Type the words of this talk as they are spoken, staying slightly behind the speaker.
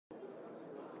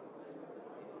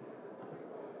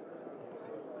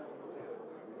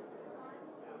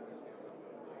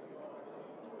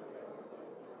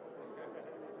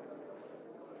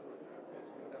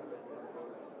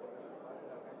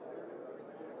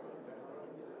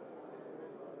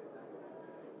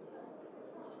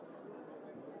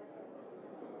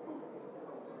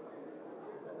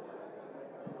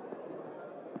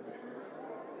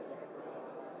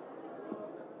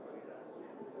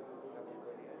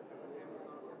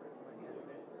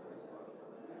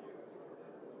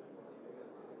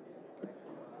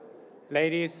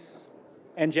Ladies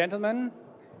and gentlemen,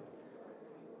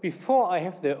 before I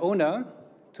have the honor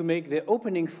to make the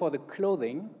opening for the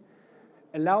clothing,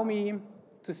 allow me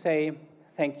to say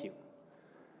thank you.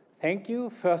 Thank you,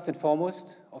 first and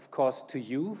foremost, of course, to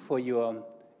you for your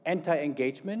entire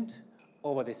engagement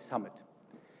over this summit.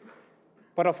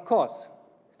 But of course,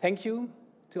 thank you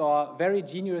to our very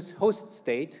generous host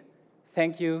state.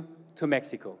 Thank you to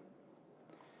Mexico.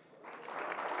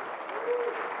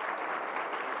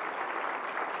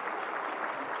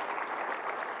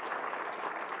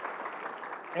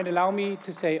 And allow me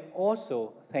to say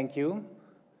also thank you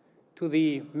to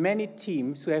the many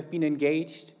teams who have been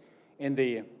engaged in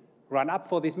the run-up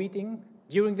for this meeting,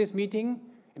 during this meeting,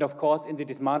 and of course in the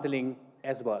dismantling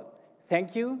as well.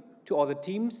 Thank you to all the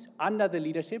teams under the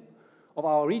leadership of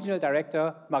our regional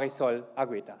director, Marisol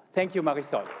Argueta. Thank you,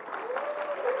 Marisol.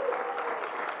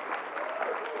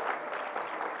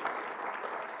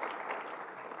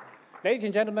 Ladies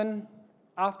and gentlemen,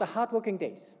 after hard-working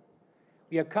days,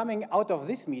 we are coming out of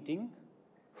this meeting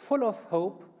full of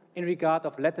hope in regard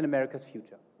of Latin America's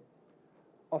future.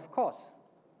 Of course,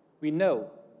 we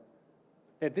know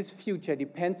that this future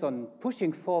depends on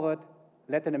pushing forward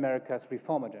Latin America's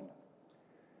reform agenda.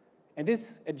 And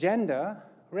this agenda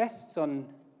rests on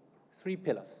three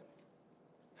pillars.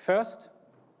 First,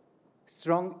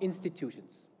 strong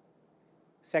institutions.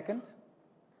 Second,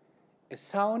 a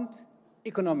sound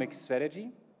economic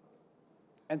strategy.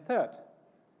 And third,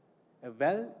 a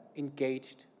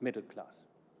well-engaged middle class.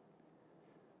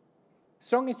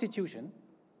 Strong institution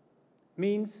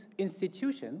means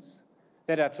institutions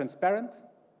that are transparent,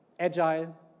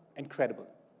 agile, and credible.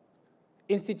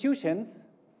 Institutions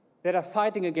that are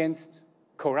fighting against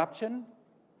corruption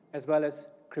as well as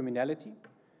criminality,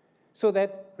 so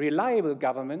that reliable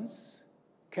governments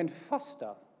can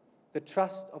foster the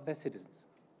trust of their citizens.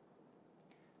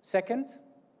 Second,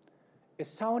 a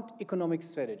sound economic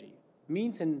strategy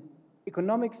means an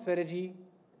economic strategy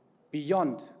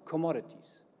beyond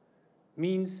commodities,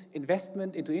 means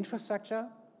investment into infrastructure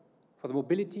for the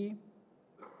mobility,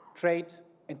 trade,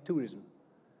 and tourism.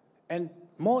 And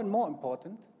more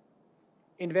important,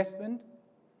 investment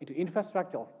into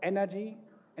infrastructure of energy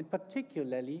and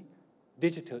particularly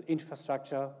digital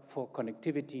infrastructure for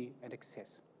connectivity and access.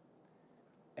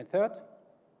 And third,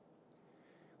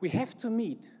 we have to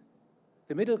meet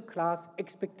the middle class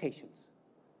expectations.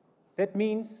 That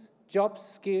means jobs,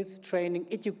 skills, training,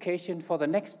 education for the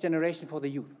next generation, for the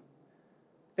youth.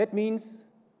 That means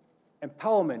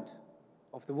empowerment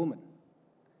of the woman.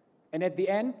 And at the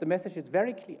end, the message is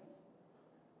very clear.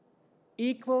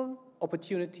 Equal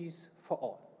opportunities for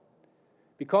all.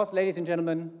 Because, ladies and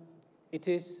gentlemen, it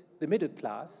is the middle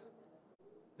class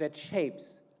that shapes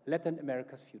Latin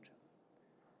America's future.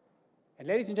 And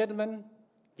ladies and gentlemen,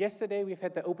 yesterday we've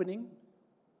had the opening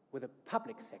with the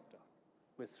public sector,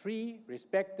 with three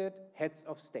respected heads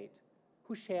of state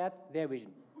who shared their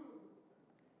vision.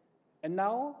 And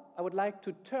now I would like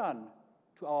to turn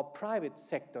to our private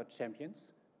sector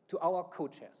champions, to our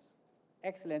co-chairs.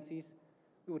 Excellencies,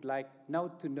 we would like now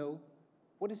to know,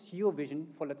 what is your vision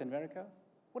for Latin America?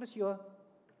 What is your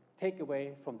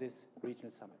takeaway from this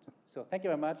regional summit? So thank you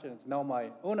very much, and it's now my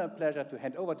honor and pleasure to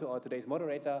hand over to our today's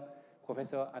moderator,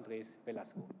 Professor Andrés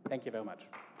Velasco. Thank you very much.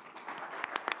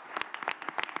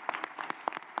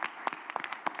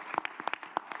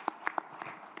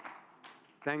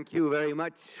 Thank you very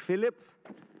much, Philipp.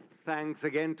 Thanks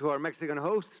again to our Mexican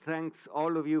hosts. Thanks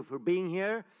all of you for being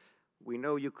here. We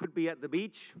know you could be at the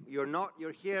beach. You're not,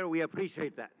 you're here. We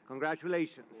appreciate that.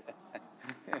 Congratulations.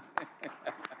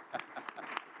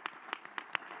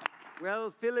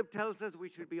 Well, Philipp tells us we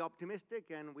should be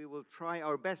optimistic, and we will try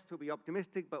our best to be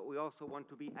optimistic, but we also want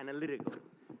to be analytical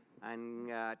and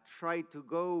try to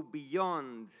go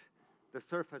beyond the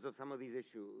surface of some of these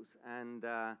issues and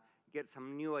get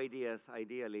some new ideas,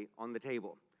 ideally, on the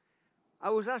table. I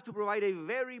was asked to provide a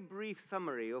very brief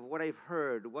summary of what I've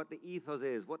heard, what the ethos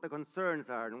is, what the concerns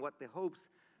are, and what the hopes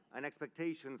and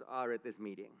expectations are at this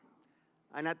meeting.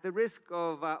 And at the risk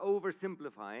of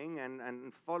oversimplifying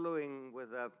and following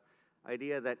with the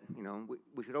idea that, you know,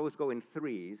 we should always go in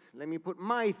threes, let me put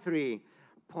my 3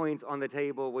 points on the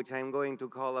table, which I'm going to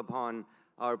call upon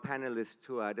our panelists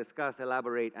to discuss,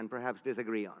 elaborate, and perhaps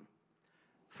disagree on.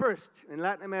 First, in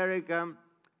Latin America,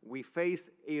 we face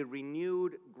a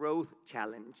renewed growth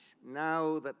challenge.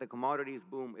 Now that the commodities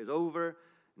boom is over,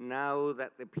 now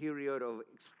that the period of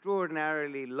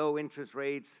extraordinarily low interest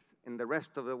rates in the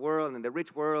rest of the world, in the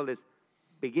rich world, is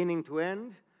beginning to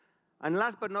end. And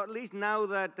last but not least, now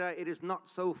that it is not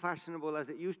so fashionable as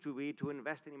it used to be to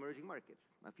invest in emerging markets.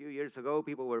 A few years ago,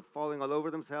 people were falling all over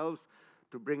themselves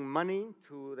to bring money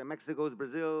to the Mexicos,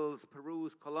 Brazils,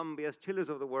 Perus, Colombias, Chiles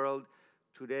of the world.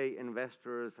 Today,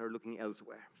 investors are looking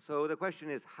elsewhere. So the question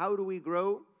is, how do we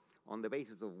grow? On the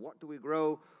basis of what do we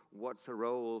grow? What's the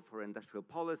role for industrial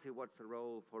policy? What's the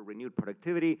role for renewed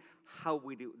productivity? How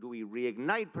do we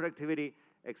reignite productivity,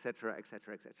 et cetera, et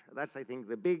cetera, et cetera. That's, I think,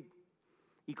 the big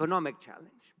economic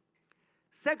challenge.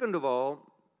 Second of all,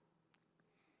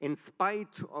 in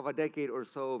spite of a decade or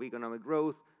so of economic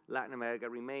growth, Latin America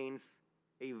remains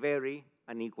a very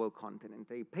unequal continent,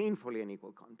 a painfully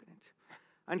unequal continent.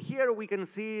 And here we can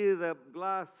see the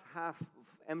glass half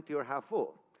empty or half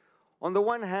full. On the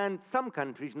one hand, some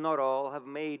countries, not all, have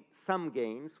made some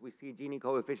gains. We see Gini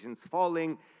coefficients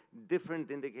falling,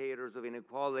 different indicators of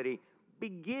inequality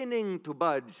beginning to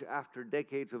budge after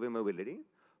decades of immobility.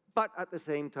 But at the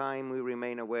same time, we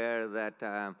remain aware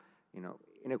that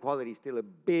inequality is still a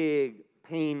big,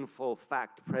 painful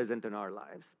fact present in our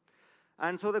lives.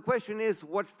 And so the question is,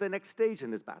 what's the next stage in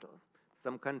this battle?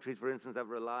 Some countries, for instance, have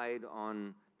relied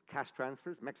on cash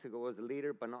transfers. Mexico was a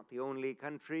leader, but not the only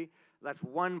country. That's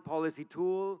one policy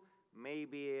tool.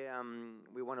 Maybe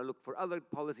we want to look for other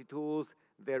policy tools.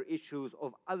 There are issues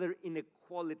of other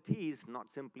inequalities, not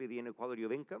simply the inequality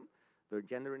of income. There are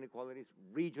gender inequalities,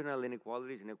 regional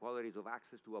inequalities, inequalities of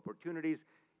access to opportunities,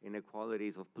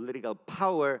 inequalities of political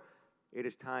power. It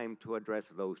is time to address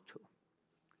those too.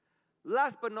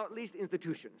 Last but not least,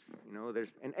 institutions.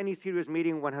 In any serious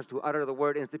meeting, one has to utter the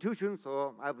word institutions,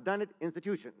 so I've done it,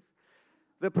 institutions.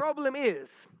 The problem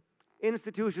is,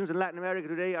 institutions in Latin America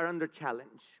today are under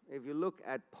challenge. If you look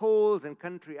at polls in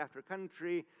country after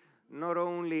country, not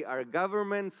only are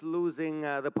governments losing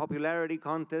the popularity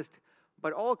contest,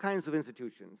 but all kinds of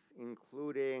institutions,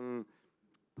 including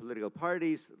political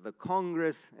parties, the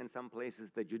Congress, in some places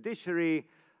the judiciary,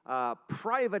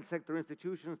 private sector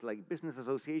institutions like business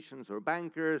associations or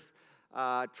bankers,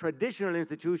 traditional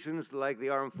institutions like the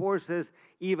armed forces,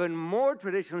 even more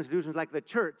traditional institutions like the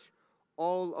church,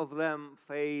 all of them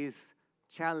face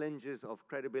challenges of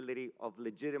credibility, of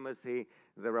legitimacy.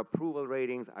 Their approval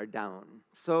ratings are down.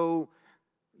 So,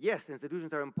 yes,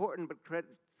 institutions are important, but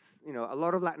a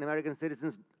lot of Latin American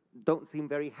citizens don't seem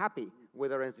very happy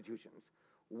with our institutions.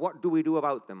 What do we do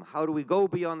about them? How do we go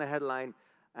beyond the headline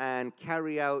and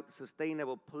carry out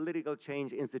sustainable political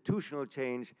change, institutional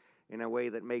change, in a way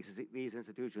that makes these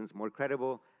institutions more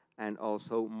credible and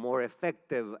also more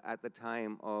effective at the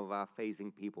time of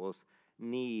facing people's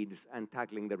needs and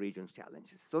tackling the region's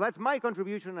challenges? So that's my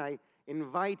contribution. I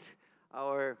invite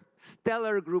our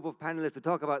stellar group of panelists to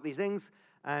talk about these things.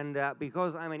 And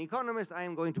because I'm an economist, I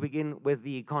am going to begin with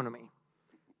the economy.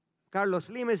 Carlos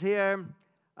Slim is here.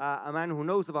 A man who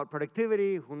knows about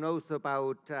productivity, who knows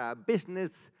about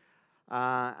business,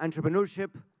 entrepreneurship.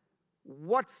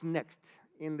 What's next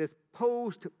in this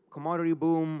post-commodity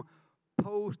boom,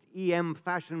 post-EM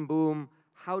fashion boom?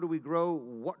 How do we grow?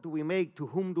 What do we make? To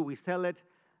whom do we sell it?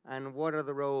 And what are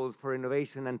the roles for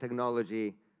innovation and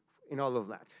technology in all of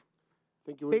that?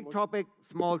 Thank you very much. Big topic,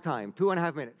 small time,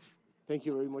 2.5 minutes. Thank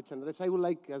you very much, Andrés. I would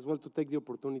like as well to take the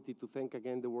opportunity to thank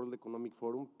again the World Economic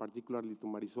Forum, particularly to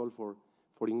Marisol for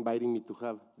inviting me to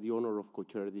have the honor of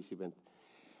co-chair this event.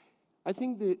 I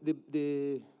think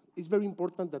it's very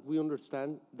important that we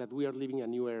understand that we are living a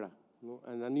new era,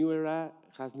 and a new era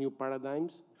has new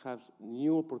paradigms, has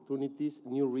new opportunities,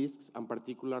 new risks, and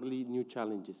particularly new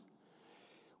challenges.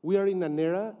 We are in an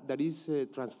era that is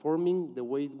transforming the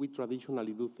way we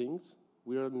traditionally do things.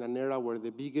 We are in an era where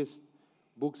the biggest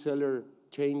bookseller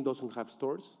chain doesn't have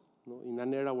stores, in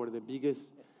an era where the biggest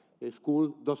school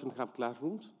doesn't have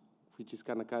classrooms, which is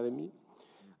Khan Academy.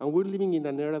 And we're living in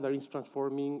an era that is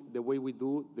transforming the way we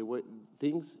do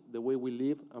things, the way we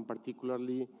live, and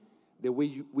particularly the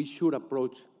way we should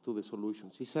approach to the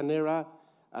solutions. It's an era,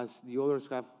 as the others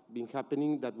have been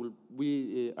happening, that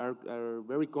we are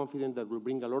very confident that will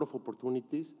bring a lot of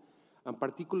opportunities, and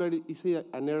particularly it's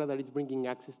an era that is bringing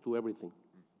access to everything.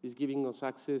 It's giving us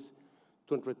access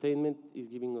to entertainment, it's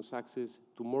giving us access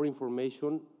to more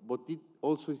information, but it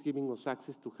also is giving us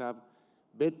access to have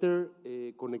better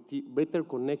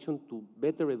connection to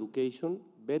better education,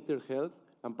 better health,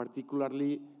 and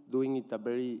particularly doing it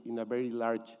in a very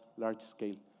large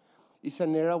scale. It's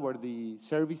an era where the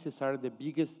services are the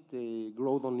biggest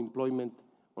growth on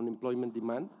employment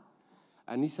demand,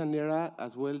 and it's an era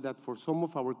as well that for some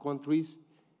of our countries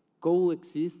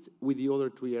coexist with the other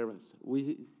three eras.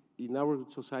 We, in our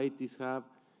societies, have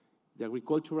the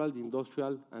agricultural, the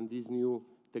industrial, and this new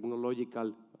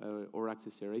technological or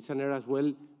access era. It's an era as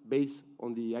well based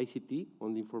on the ICT,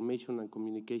 on the information and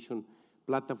communication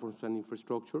platforms and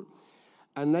infrastructure.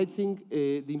 And I think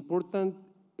the important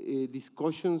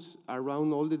discussions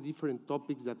around all the different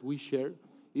topics that we share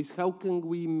is how can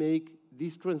we make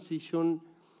this transition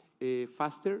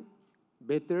faster,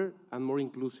 better, and more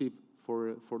inclusive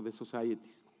for the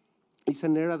societies. It's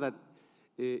an era that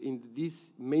in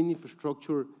these main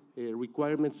infrastructure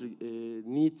requirements,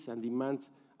 needs and demands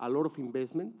a lot of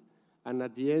investment. And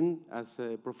at the end, as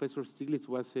Professor Stiglitz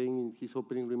was saying in his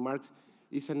opening remarks,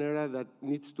 it's an era that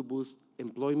needs to boost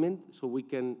employment so we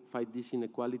can fight this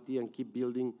inequality and keep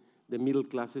building the middle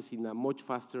classes in a much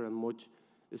faster and much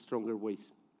stronger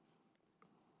ways.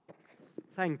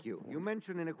 Thank you. You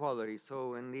mentioned inequality.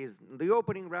 So in the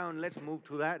opening round, let's move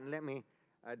to that, and let me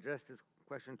address this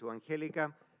question to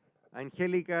Angelica.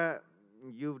 Angelica,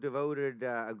 you've devoted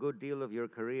a good deal of your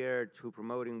career to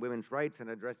promoting women's rights and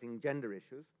addressing gender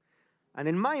issues. And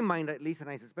in my mind, at least, and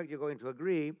I suspect you're going to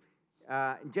agree,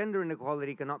 gender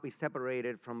inequality cannot be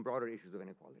separated from broader issues of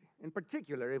inequality. In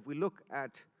particular, if we look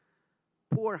at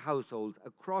poor households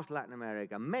across Latin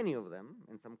America, many of them,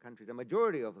 in some countries, a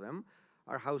majority of them,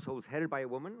 are households headed by a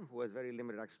woman who has very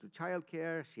limited access to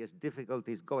childcare. She has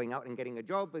difficulties going out and getting a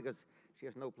job because she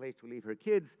has no place to leave her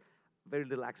kids, very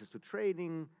little access to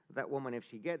training. That woman, if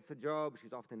she gets a job,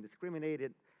 she's often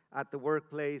discriminated at the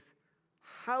workplace.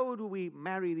 How do we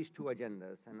marry these two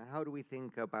agendas, and how do we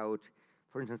think about,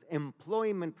 for instance,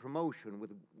 employment promotion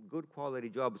with good quality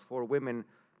jobs for women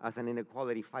as an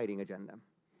inequality fighting agenda?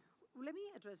 Let me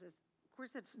address this. Of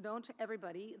course, it's known to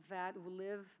everybody that we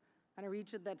live in a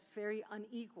region that's very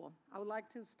unequal. I would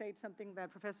like to state something that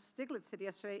Professor Stiglitz said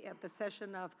yesterday at the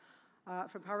session of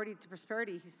From Poverty to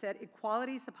Prosperity. He said,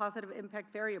 equality is a positive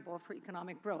impact variable for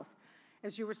economic growth,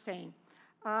 as you were saying.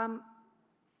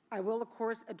 I will, of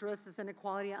course, address this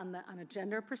inequality on a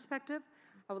gender perspective.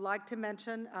 I would like to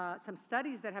mention some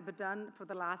studies that have been done for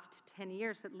the last 10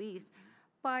 years at least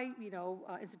by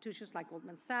institutions like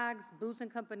Goldman Sachs, Booz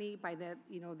 & Company, by the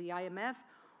IMF,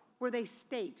 where they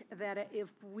state that if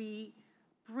we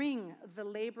bring the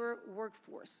labor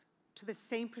workforce to the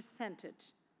same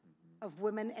percentage of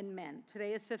women and men,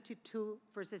 today is 52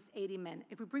 versus 80 men.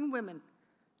 If we bring women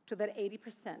to that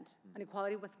 80%, an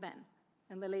equality with men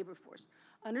in the labor force,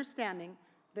 understanding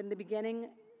that in the beginning,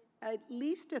 at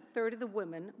least a third of the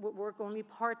women would work only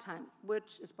part-time,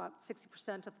 which is about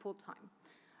 60% of full-time.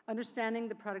 Understanding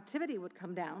the productivity would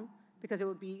come down because it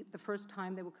would be the first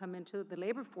time they would come into the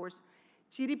labor force.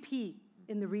 GDP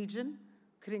in the region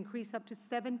could increase up to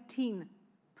 17%.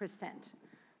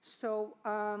 So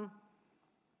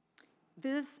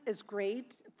this is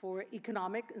great for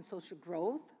economic and social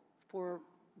growth for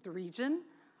the region.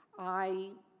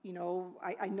 I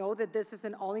know that this is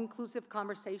an all-inclusive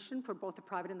conversation for both the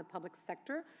private and the public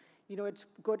sector. It's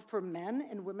good for men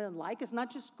and women alike. It's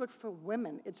not just good for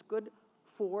women, it's good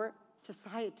for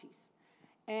societies.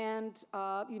 And,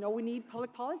 we need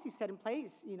public policy set in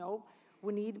place.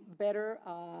 We need better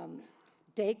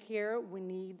daycare. We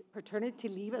need paternity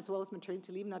leave as well as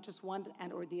maternity leave, not just one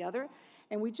and or the other.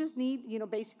 And we just need,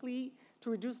 basically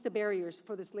to reduce the barriers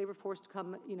for this labor force to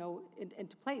come,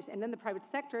 into place. And then the private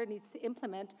sector needs to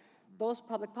implement those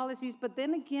public policies. But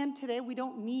then again, today we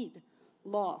don't need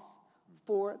laws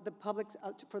for the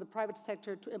private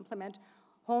sector to implement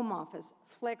home office,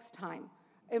 flex time,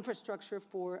 infrastructure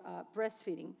for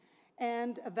breastfeeding.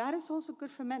 And that is also good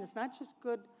for men. It's not just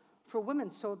good for women.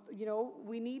 So,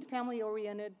 we need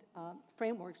family-oriented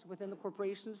frameworks within the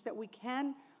corporations that we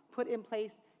can put in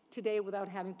place today without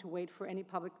having to wait for any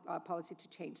public policy to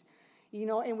change.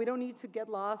 And we don't need to get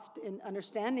lost in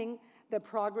understanding that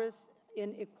progress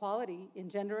in equality, in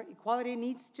gender equality,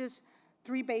 needs just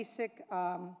three basic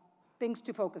things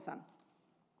to focus on.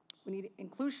 We need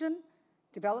inclusion,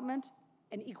 development,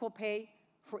 and equal pay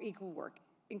for equal work.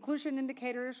 Inclusion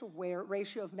indicators where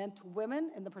ratio of men to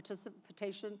women in the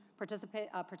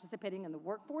participating in the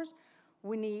workforce.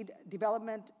 We need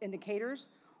development indicators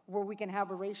where we can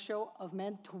have a ratio of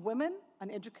men to women on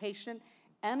education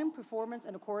and in performance,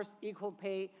 and of course, equal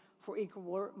pay for equal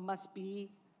work must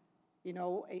be,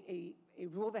 a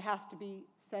rule that has to be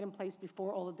set in place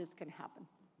before all of this can happen.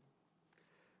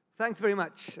 Thanks very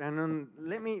much. And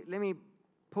let me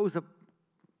pose a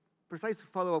precise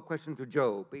follow-up question to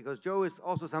Joe, because Joe is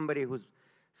also somebody who's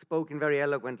spoken very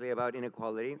eloquently about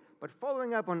inequality. But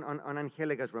following up on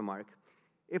Angelica's remark,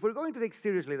 if we're going to take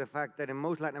seriously the fact that in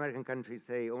most Latin American countries,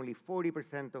 say, only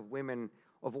 40% of women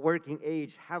of working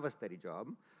age have a steady job,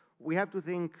 we have to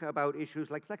think about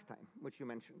issues like flex time, which you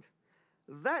mentioned.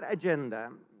 That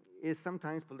agenda is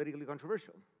sometimes politically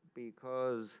controversial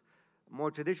because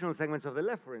more traditional segments of the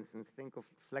left, for instance, think of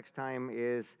flex time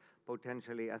is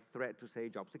potentially a threat to, say,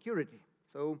 job security.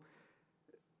 So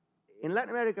In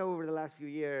Latin America, over the last few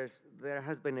years, there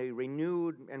has been a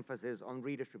renewed emphasis on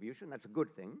redistribution. That's a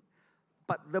good thing.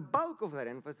 But the bulk of that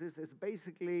emphasis is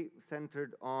basically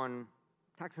centered on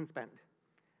tax and spend.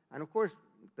 And of course,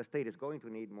 the state is going to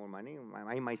need more money.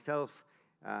 I myself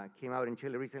came out in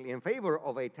Chile recently in favor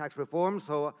of a tax reform,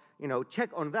 so, check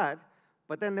on that.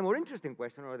 But then the more interesting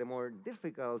question, or the more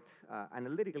difficult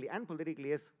analytically and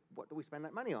politically, is what do we spend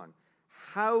that money on?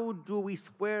 How do we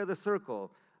square the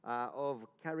circle of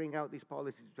carrying out these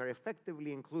policies which are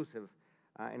effectively inclusive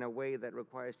in a way that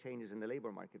requires changes in the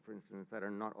labor market, for instance, that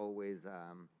are not always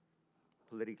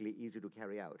politically easy to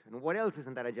carry out? And what else is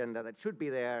in that agenda that should be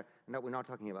there and that we're not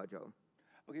talking about, Joe?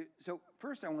 Okay, so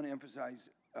first I want to emphasize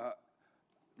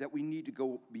that we need to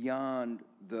go beyond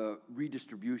the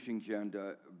redistribution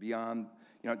agenda, beyond,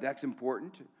 that's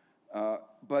important,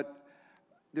 but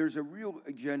there's a real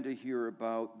agenda here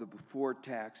about the before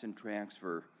tax and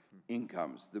transfer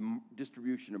incomes, the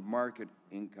distribution of market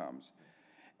incomes.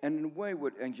 And in a way,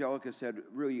 what Angelica said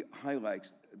really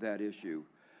highlights that issue,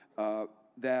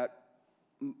 that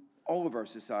all of our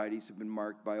societies have been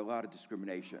marked by a lot of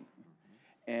discrimination.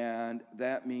 And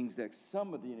that means that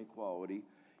some of the inequality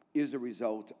is a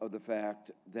result of the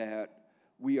fact that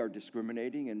we are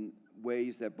discriminating in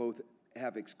ways that both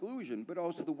have exclusion, but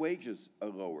also the wages are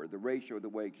lower, the ratio of the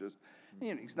wages.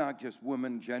 It's not just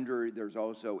women, gender, there's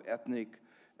also ethnic,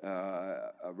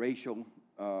 racial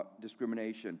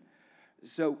discrimination.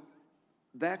 So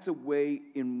that's a way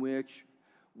in which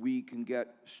we can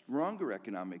get stronger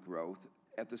economic growth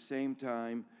at the same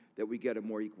time that we get a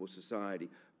more equal society.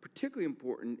 Particularly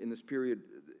important in this period,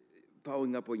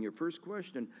 following up on your first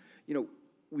question,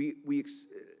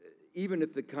 even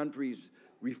if the countries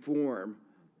reform,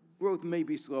 growth may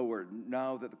be slower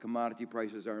now that the commodity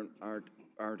prices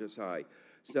aren't as high.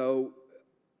 So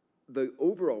the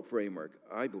overall framework,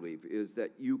 I believe, is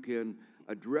that you can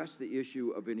address the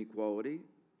issue of inequality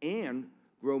and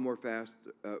grow more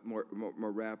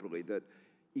rapidly, that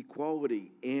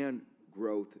equality and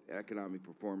growth, economic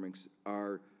performance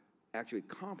are actually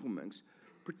complements,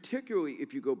 particularly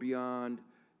if you go beyond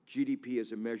GDP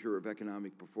as a measure of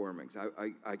economic performance.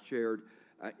 I chaired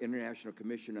an International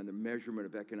Commission on the Measurement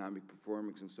of Economic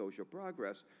Performance and Social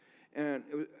Progress, and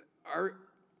our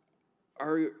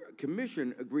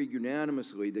commission agreed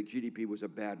unanimously that GDP was a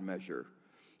bad measure.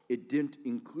 It didn't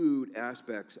include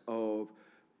aspects of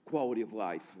quality of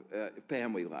life,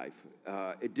 family life.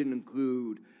 It didn't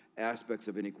include aspects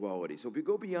of inequality. So if we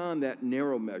go beyond that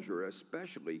narrow measure,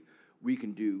 especially, we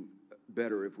can do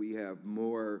better if we have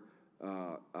more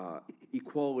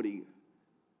equality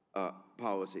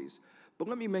policies. But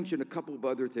let me mention a couple of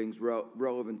other things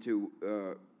relevant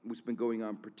to what's been going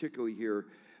on, particularly here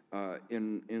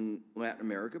in Latin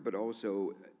America, but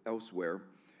also elsewhere.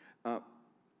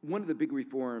 One of the big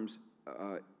reforms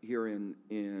here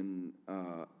in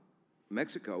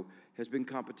Mexico has been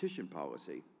competition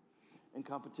policy. And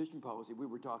competition policy, we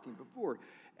were talking before,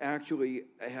 actually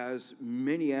has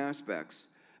many aspects.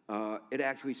 It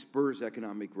actually spurs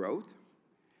economic growth,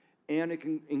 and it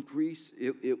can increase,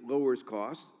 it lowers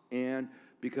costs, and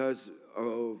because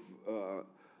of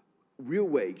real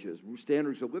wages,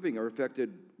 standards of living are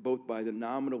affected both by the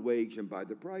nominal wage and by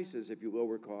the prices. If you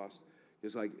lower costs,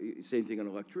 just like same thing on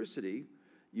electricity,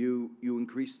 you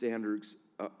increase standards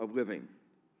of living.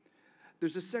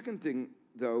 There's a second thing,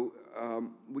 though,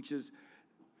 which is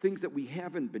things that we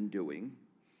haven't been doing,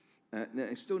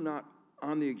 and still not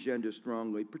on the agenda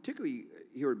strongly, particularly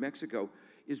here in Mexico,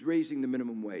 is raising the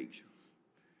minimum wage.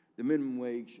 The minimum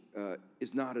wage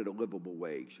is not at a livable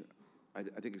wage. I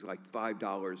think it's like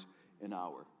 $5 an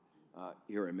hour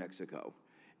here in Mexico.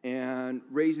 And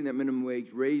raising that minimum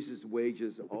wage raises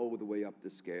wages all the way up the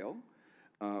scale.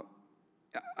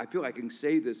 I feel I can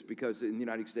say this because in the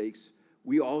United States,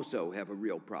 we also have a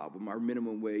real problem. Our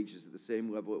minimum wage is at the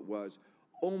same level it was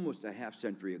almost a half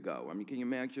century ago. I mean, can you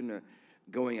imagine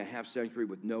going a half century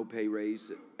with no pay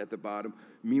raise at the bottom?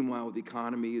 Meanwhile, the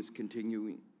economy is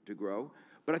continuing to grow.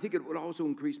 But I think it would also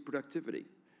increase productivity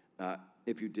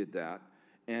if you did that.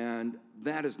 And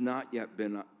that has not yet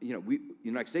been,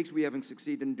 United States, we haven't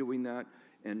succeeded in doing that,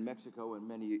 and Mexico and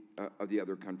many of the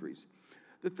other countries.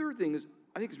 The third thing is,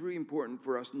 I think it's really important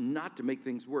for us not to make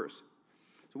things worse.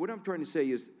 So what I'm trying to say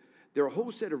is there are a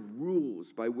whole set of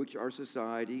rules by which our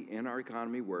society and our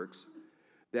economy works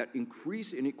that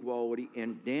increase inequality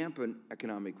and dampen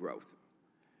economic growth.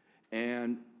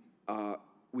 And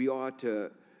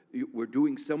we're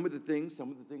doing some of the things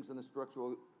on the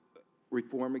structural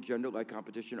reform agenda, like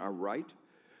competition, are right.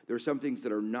 There are some things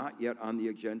that are not yet on the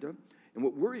agenda. And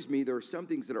what worries me, there are some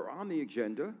things that are on the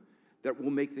agenda that will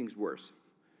make things worse.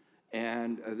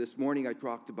 And this morning I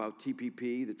talked about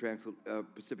TPP, the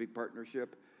Trans-Pacific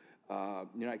Partnership. The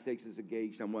United States is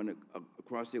engaged on one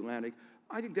across the Atlantic.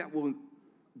 I think that will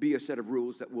be a set of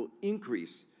rules that will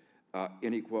increase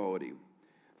inequality.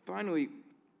 Finally,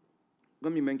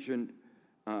 let me mention,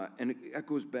 and it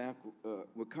echoes back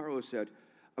what Carlos said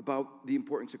about the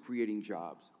importance of creating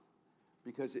jobs.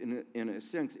 Because in a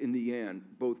sense, in the end,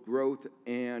 both growth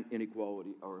and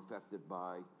inequality are affected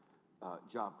by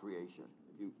job creation.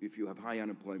 If you have high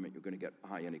unemployment, you're going to get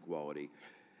high inequality.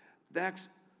 That's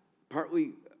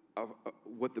partly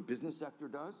what the business sector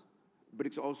does, but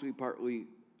it's also partly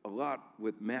a lot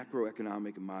with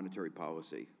macroeconomic and monetary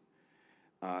policy.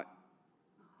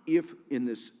 If in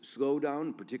this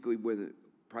slowdown, particularly when the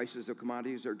prices of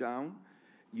commodities are down,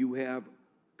 you have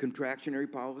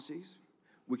contractionary policies,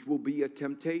 which will be a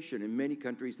temptation in many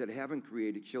countries that haven't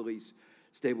created Chile's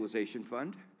stabilization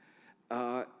fund.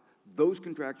 Those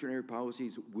contractionary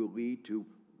policies will lead to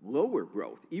lower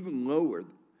growth, even lower,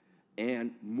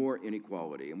 and more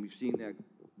inequality. And we've seen that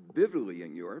vividly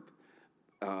in Europe,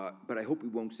 but I hope we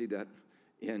won't see that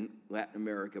in Latin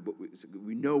America, but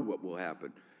we know what will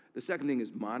happen. The second thing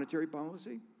is monetary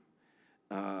policy.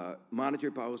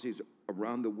 Monetary policies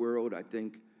around the world, I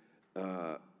think,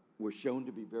 were shown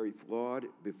to be very flawed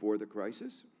before the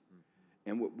crisis.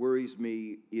 And what worries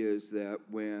me is that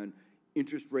when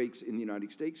interest rates in the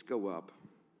United States go up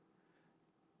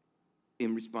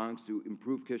in response to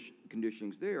improved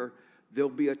conditions there, there'll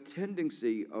be a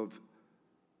tendency of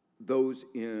those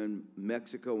in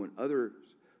Mexico and others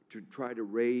to try to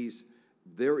raise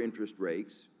their interest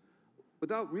rates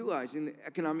without realizing that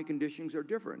economic conditions are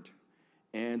different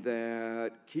and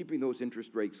that keeping those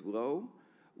interest rates low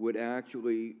would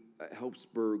actually help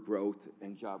spur growth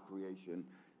and job creation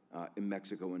in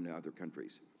Mexico and other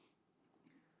countries.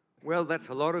 Well, that's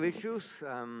a lot of issues.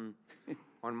 On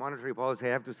monetary policy,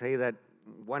 I have to say that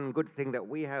one good thing that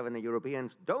we have and the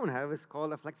Europeans don't have is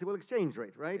called a flexible exchange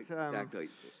rate, right? Exactly.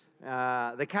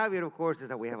 The caveat, of course, is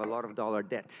that we have a lot of dollar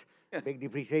debt. Big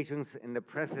depreciations in the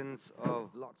presence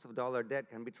of lots of dollar debt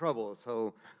can be trouble.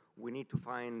 So we need to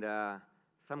find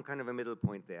some kind of a middle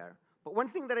point there. But one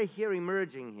thing that I hear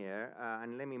emerging here,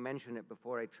 and let me mention it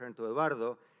before I turn to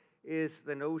Eduardo, is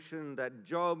the notion that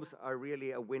jobs are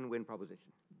really a win-win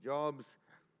proposition. Jobs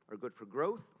are good for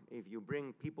growth. If you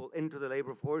bring people into the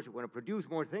labor force, you want to produce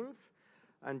more things.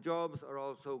 And jobs are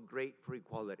also great for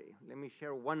equality. Let me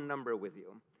share one number with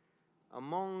you.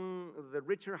 Among the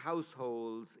richer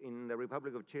households in the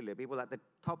Republic of Chile, people at the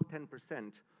top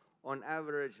 10%, on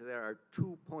average, there are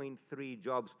 2.3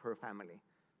 jobs per family.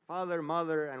 Father,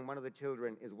 mother, and one of the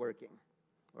children is working,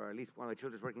 or at least one of the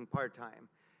children is working part-time.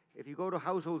 If you go to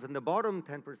households in the bottom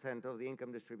 10% of the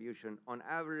income distribution, on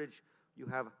average, you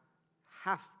have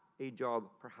half a job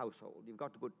per household. You've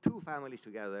got to put two families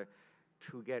together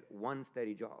to get one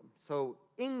steady job. So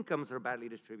incomes are badly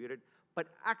distributed, but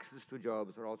access to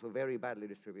jobs are also very badly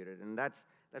distributed. And that's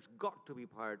got to be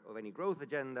part of any growth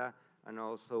agenda and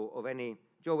also of any,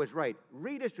 Joe is right,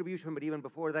 redistribution, but even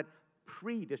before that,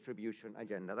 pre-distribution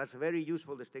agenda. That's a very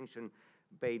useful distinction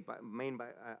made by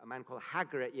a man called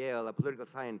Hacker at Yale, a political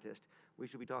scientist. We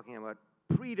should be talking about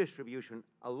pre-distribution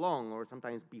along or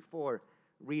sometimes before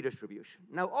redistribution.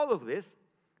 Now, all of this,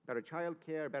 better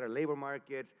childcare, better labor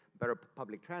markets, better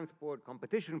public transport,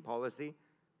 competition policy,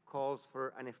 calls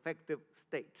for an effective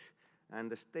state.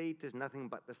 And the state is nothing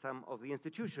but the sum of the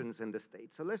institutions in the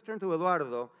state. So let's turn to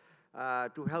Eduardo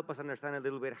to help us understand a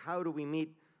little bit how do we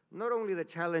meet not only the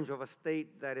challenge of a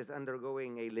state that is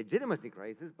undergoing a legitimacy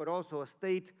crisis, but also a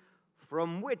state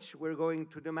from which we're going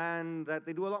to demand that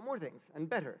they do a lot more things and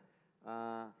better.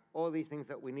 All these things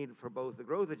that we need for both the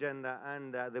growth agenda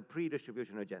and the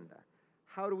pre-distribution agenda.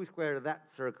 How do we square that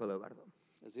circle, Eduardo?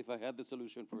 As if I had the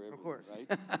solution for everything, of course.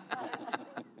 Right?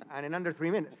 And in under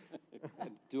 3 minutes.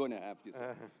 2.5, you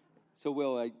said. So,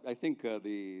 well, I think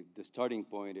the starting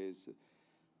point is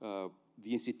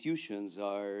the institutions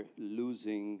are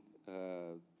losing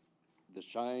the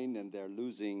shine and they're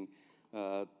losing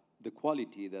the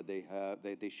quality that they have,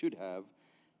 that they should have.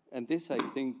 And this, I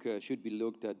think, should be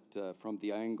looked at from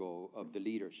the angle of the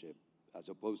leadership as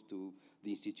opposed to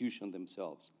the institution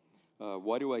themselves.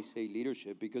 Why do I say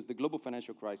leadership? Because the global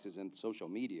financial crisis and social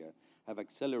media have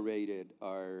accelerated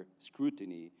our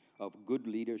scrutiny of good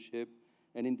leadership.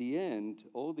 And in the end,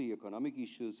 all the economic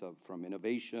issues from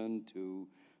innovation to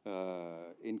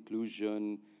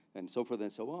inclusion and so forth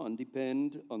and so on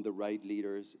depend on the right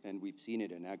leaders, and we've seen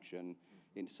it in action.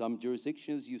 In some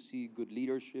jurisdictions, you see good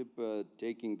leadership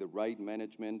taking the right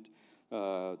management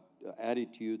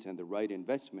attitudes and the right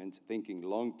investments, thinking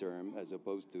long-term as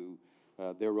opposed to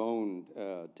their own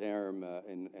term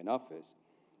in office.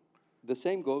 The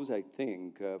same goes, I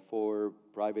think, for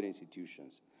private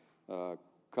institutions.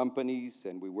 Companies,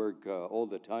 and we work all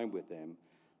the time with them,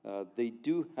 they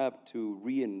do have to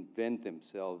reinvent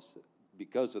themselves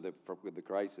because of the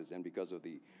crisis and because of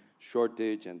the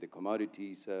shortage and the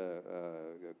commodities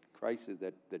crisis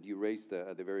that you raised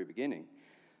at the very beginning.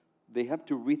 They have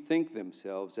to rethink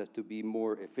themselves as to be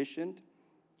more efficient,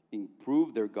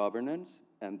 improve their governance,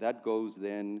 and that goes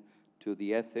then to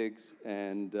the ethics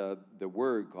and the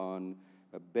work on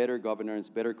better governance,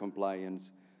 better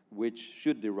compliance, which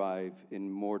should derive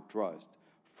in more trust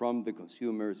from the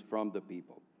consumers, from the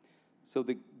people. So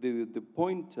the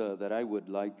point that I would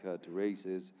like to raise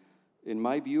is, in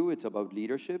my view, it's about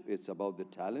leadership, it's about the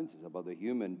talents, it's about the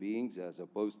human beings as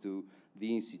opposed to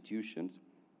the institutions.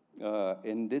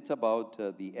 And it's about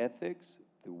the ethics,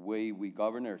 the way we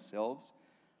govern ourselves.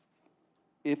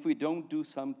 If we don't do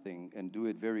something and do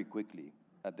it very quickly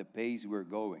at the pace we're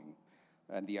going,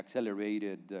 and the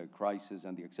accelerated crisis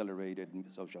and the accelerated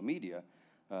social media,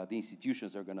 the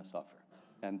institutions are going to suffer.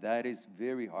 And that is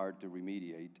very hard to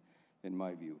remediate, in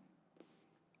my view.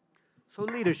 So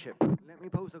leadership. Let me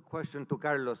pose a question to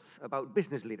Carlos about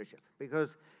business leadership. Because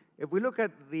if we look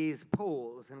at these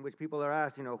polls in which people are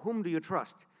asked, whom do you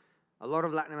trust? A lot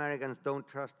of Latin Americans don't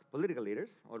trust political leaders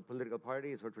or political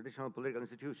parties or traditional political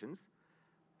institutions.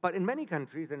 But in many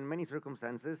countries and in many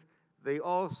circumstances, they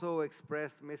also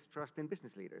express mistrust in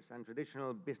business leaders and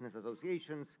traditional business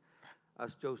associations.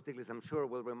 As Joe Stiglitz, I'm sure,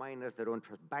 will remind us, they don't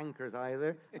trust bankers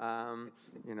either.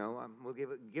 We'll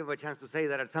give a chance to say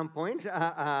that at some point.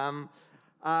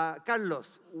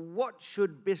 Carlos, what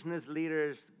should business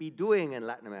leaders be doing in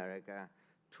Latin America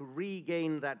to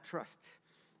regain that trust?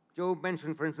 Joe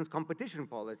mentioned, for instance, competition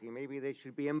policy. Maybe they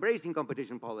should be embracing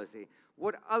competition policy.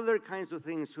 What other kinds of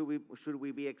things should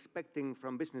we be expecting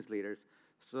from business leaders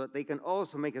so that they can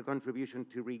also make a contribution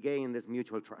to regain this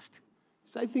mutual trust?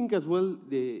 So I think as well,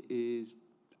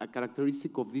 a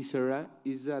characteristic of this era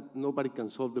is that nobody can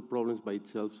solve the problems by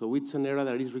itself. So it's an era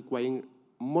that is requiring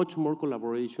much more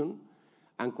collaboration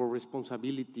and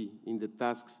co-responsibility in the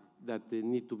tasks that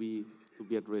need to be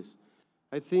addressed.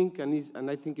 I think, and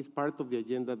I think it's part of the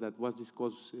agenda that was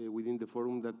discussed within the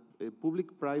forum, that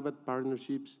public-private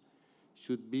partnerships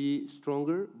should be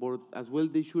stronger, but as well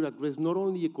they should address not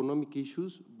only economic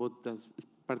issues, but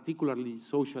particularly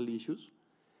social issues,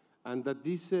 and that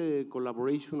this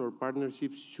collaboration or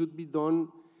partnerships should be done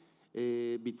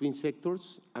between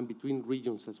sectors and between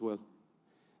regions as well.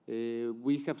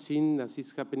 We have seen, as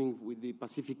is happening with the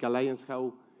Pacific Alliance,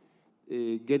 how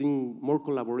getting more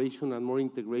collaboration and more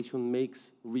integration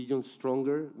makes regions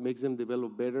stronger, makes them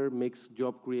develop better, makes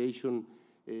job creation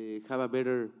have a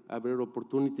better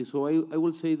opportunity. So I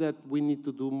will say that we need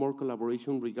to do more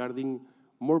collaboration regarding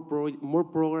more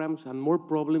programs and more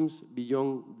problems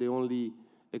beyond the only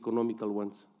economical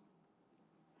ones.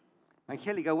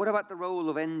 Angelica, what about the role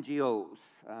of NGOs?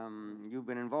 You've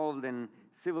been involved in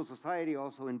civil society,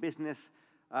 also in business.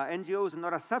 NGOs are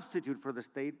not a substitute for the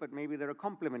state, but maybe they're a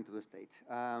complement to the state.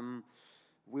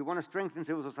 We want to strengthen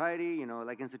civil society,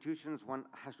 like institutions, one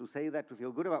has to say that to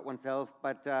feel good about oneself,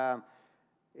 but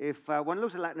if one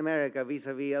looks at Latin America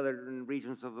vis-a-vis other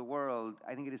regions of the world,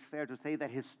 I think it is fair to say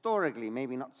that historically,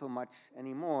 maybe not so much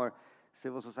anymore,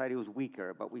 civil society was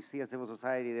weaker, but we see a civil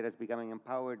society that is becoming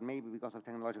empowered, maybe because of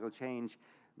technological change,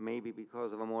 maybe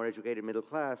because of a more educated middle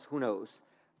class, who knows?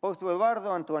 Both to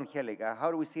Eduardo and to Angelica, how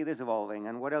do we see this evolving,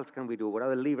 and what else can we do? What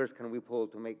other levers can we pull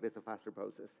to make this a faster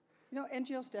process?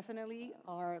 NGOs definitely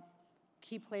are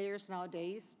key players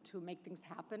nowadays to make things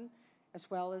happen, as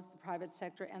well as the private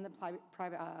sector and the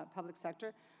public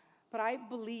sector. But I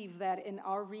believe that in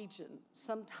our region,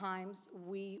 sometimes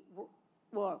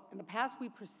in the past we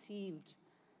perceived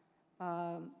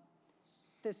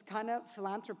this kind of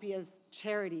philanthropy as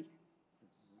charity,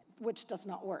 which does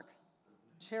not work.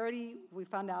 Charity, we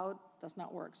found out, does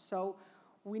not work. So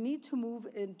we need to move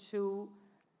into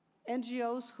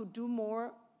NGOs who do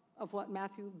more of what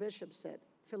Matthew Bishop said,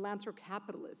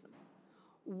 philanthrocapitalism,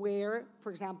 where,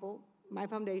 for example, my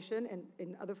foundation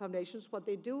and other foundations, what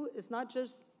they do is not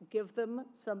just give them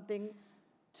something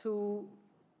to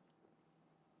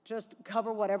just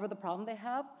cover whatever the problem they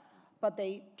have, but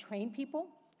they train people.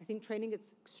 I think training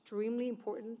is extremely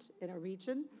important in our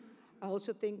region. I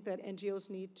also think that NGOs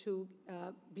need to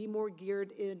be more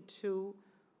geared into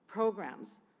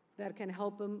programs that can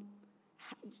help them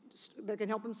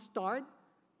start,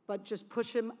 but just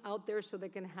push them out there so they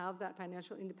can have that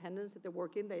financial independence that they're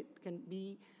working. They can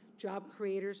be job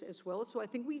creators as well. So I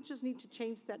think we just need to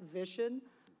change that vision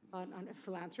on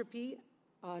philanthropy,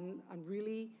 on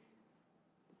really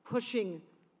pushing,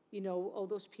 all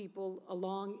those people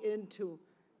along into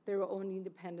their own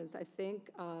independence. I think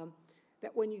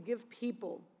that when you give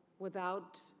people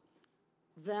without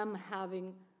them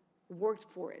having worked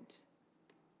for it,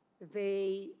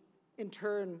 they in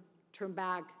turn turn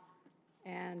back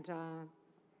and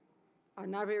are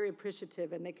not very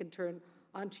appreciative, and they can turn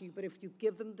onto you. But if you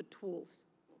give them the tools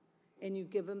and you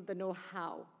give them the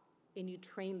know-how and you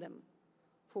train them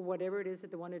for whatever it is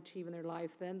that they want to achieve in their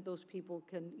life, then those people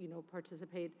can,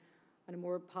 participate in a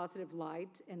more positive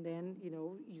light. And then,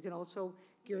 you can also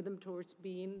gear them towards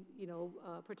being,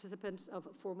 participants of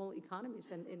formal economies.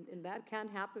 And that can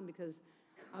happen because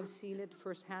I've seen it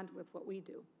firsthand with what we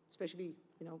do, especially,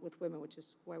 with women, which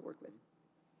is who I work with.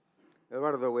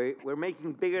 Eduardo, we're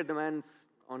making bigger demands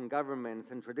on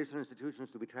governments and traditional institutions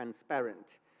to be transparent.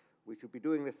 We should be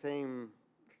doing the same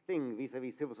thing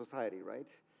vis-a-vis civil society, right?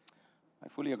 I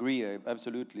fully agree,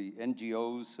 absolutely.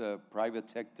 NGOs, private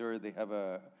sector, they have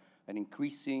an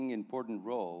increasing important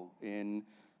role in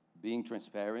being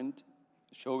transparent,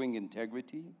 showing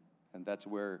integrity, and that's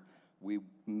where we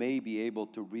may be able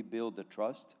to rebuild the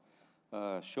trust,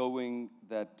 showing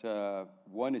that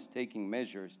one is taking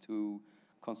measures to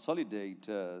consolidate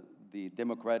the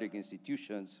democratic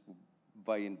institutions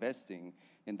by investing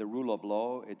in the rule of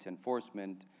law, its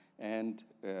enforcement, and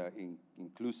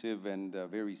inclusive and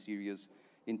very serious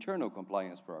internal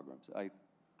compliance programs.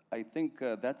 I think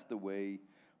that's the way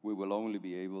we will only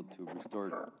be able to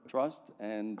restore trust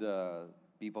and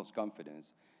people's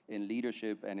confidence in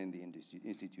leadership and in the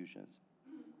institutions.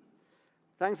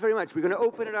 Thanks very much. We're going to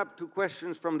open it up to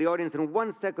questions from the audience in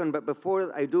 1 second, but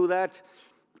before I do that,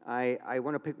 I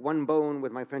want to pick one bone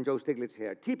with my friend Joe Stiglitz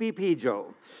here. TPP,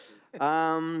 Joe.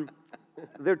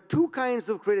 There are two kinds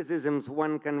of criticisms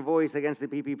one can voice against the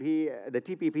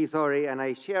TPP, and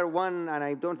I share one, and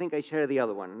I don't think I share the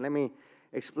other one. Let me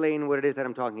explain what it is that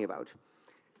I'm talking about.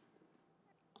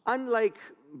 Unlike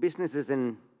businesses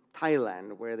in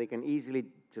Thailand, where they can easily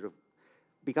sort of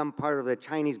become part of the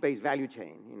Chinese-based value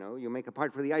chain, you make a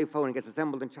part for the iPhone, it gets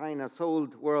assembled in China,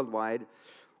 sold worldwide,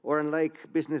 or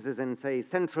unlike businesses in, say,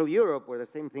 Central Europe, where the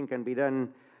same thing can be done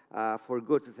for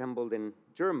goods assembled in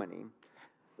Germany,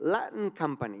 Latin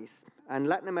companies and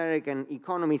Latin American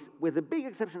economies, with the big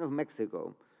exception of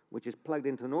Mexico, which is plugged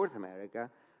into North America,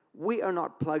 we are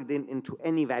not plugged into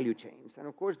any value chains. And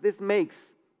of course, this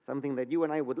makes something that you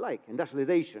and I would like,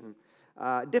 industrialization,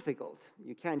 difficult.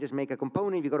 You can't just make a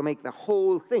component, you've got to make the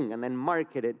whole thing and then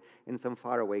market it in some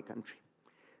faraway country.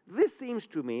 This seems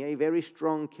to me a very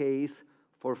strong case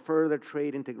for further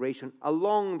trade integration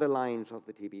along the lines of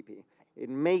the TPP. It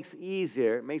makes it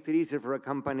easier for a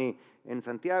company in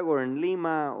Santiago or in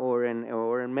Lima or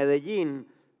in Medellin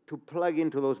to plug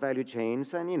into those value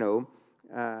chains. And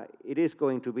it is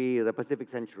going to be the Pacific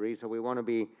century, so we want to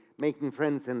be making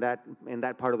friends in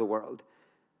that part of the world.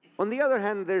 On the other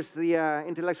hand, there's the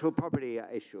intellectual property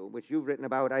issue, which you've written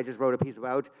about, I just wrote a piece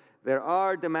about. There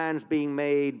are demands being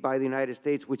made by the United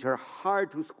States which are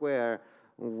hard to square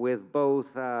with both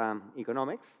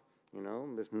economics.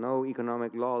 There's no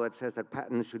economic law that says that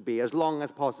patents should be as long as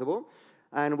possible,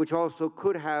 and which also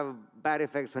could have bad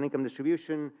effects on income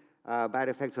distribution, bad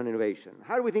effects on innovation.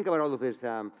 How do we think about all of this?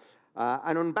 And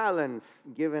on balance,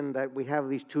 given that we have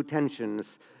these two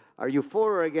tensions, are you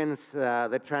for or against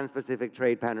the Trans-Pacific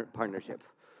Trade Partnership?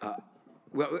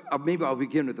 Well, maybe I'll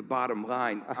begin with the bottom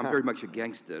line. I'm very much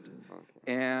against it. Okay.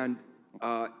 And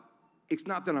it's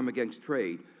not that I'm against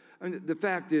trade. I mean, the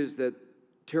fact is that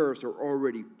tariffs are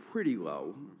already pretty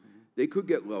low. They could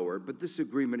get lower, but this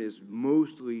agreement is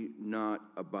mostly not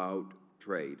about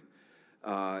trade.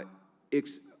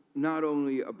 It's not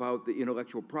only about the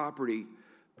intellectual property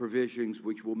provisions,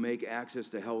 which will make access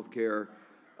to health care,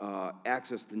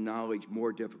 access to knowledge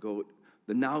more difficult.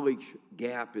 The knowledge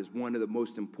gap is one of the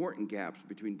most important gaps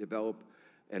between developed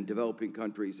and developing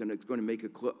countries, and it's going to make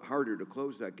it harder to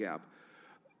close that gap.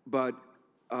 But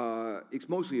it's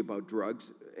mostly about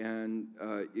drugs, and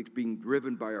it's being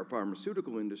driven by our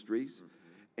pharmaceutical industries.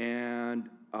 And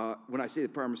when I say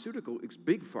the pharmaceutical, it's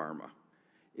big pharma.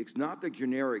 It's not the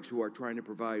generics who are trying to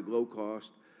provide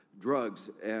low-cost drugs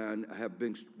and have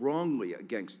been strongly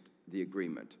against the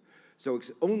agreement. So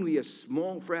it's only a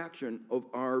small fraction of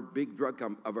our big drug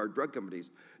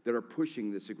companies that are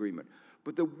pushing this agreement.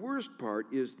 But the worst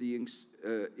part is the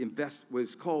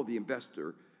what's called the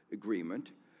investor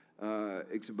agreement.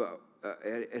 It's about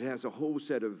it has a whole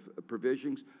set of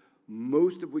provisions,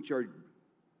 most of which are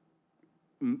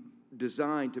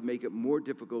designed to make it more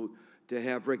difficult to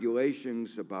have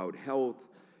regulations about health,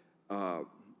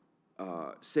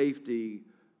 safety,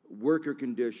 worker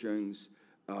conditions,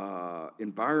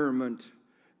 environment,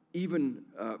 even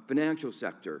financial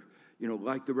sector.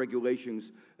 like the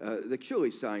regulations that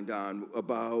Chile signed on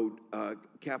about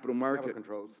capital market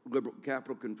controls. liberal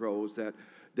capital controls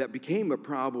that became a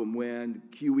problem when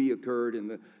QE occurred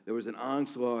and there was an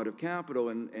onslaught of capital,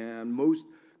 and most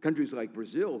countries like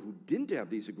Brazil, who didn't have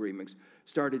these agreements,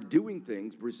 started doing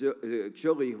things.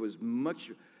 Chile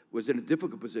was in a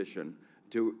difficult position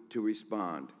to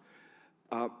respond.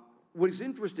 What is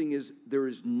interesting is there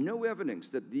is no evidence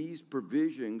that these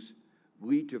provisions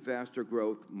lead to faster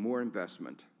growth, more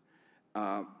investment.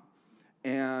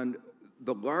 And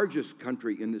the largest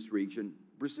country in this region,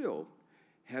 Brazil,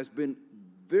 has been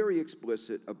very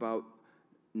explicit about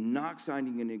not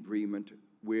signing an agreement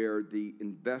where the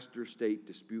investor-state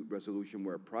dispute resolution,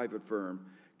 where a private firm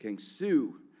can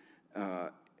sue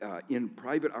in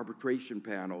private arbitration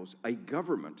panels a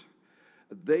government.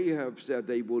 They have said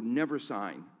they will never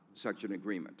sign such an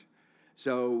agreement.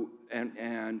 So,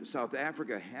 and South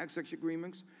Africa had such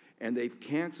agreements, and they've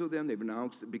canceled them. They've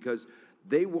announced it because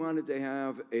they wanted to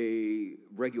have a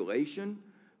regulation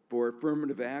for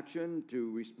affirmative action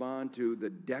to respond to the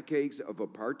decades of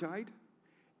apartheid,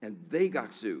 and they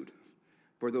got sued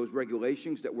for those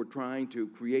regulations that were trying to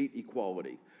create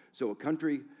equality. So a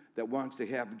country that wants to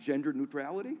have gender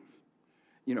neutrality,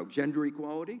 gender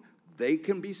equality, they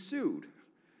can be sued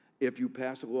if you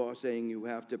pass a law saying you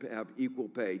have to have equal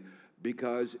pay,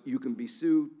 because you can be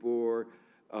sued for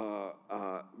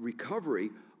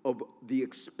recovery of the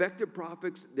expected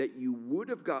profits that you would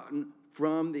have gotten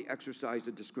from the exercise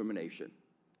of discrimination.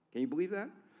 Can you believe that?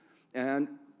 And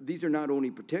these are not only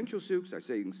potential suits, I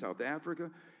say in South Africa,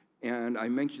 and I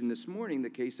mentioned this morning the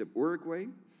case of Uruguay,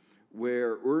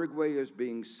 where Uruguay is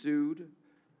being sued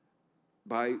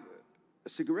by a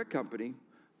cigarette company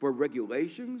for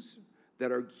regulations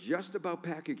that are just about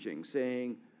packaging,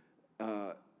 saying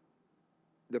the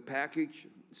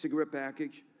cigarette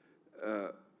package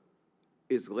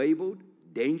is labeled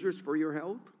dangerous for your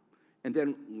health, and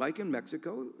then, like in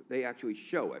Mexico, they actually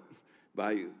show it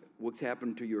by what's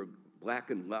happened to your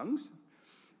blackened lungs.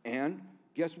 And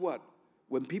guess what?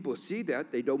 When people see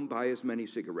that, they don't buy as many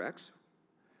cigarettes,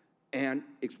 and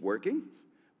it's working,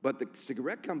 but the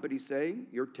cigarette companies say,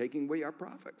 you're taking away our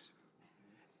profits.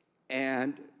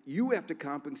 And you have to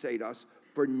compensate us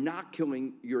for not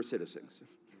killing your citizens.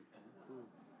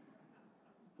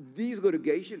 These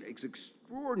litigation is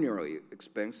extraordinarily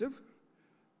expensive.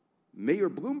 Mayor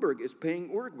Bloomberg is paying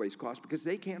Uruguay's costs because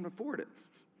they can't afford it.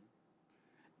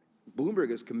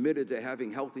 Bloomberg is committed to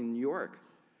having health in New York,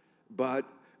 but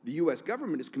the U.S.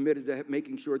 government is committed to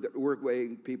making sure that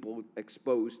Uruguayan people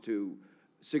exposed to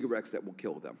cigarettes that will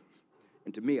kill them.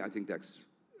 And to me, I think that's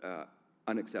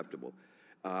unacceptable.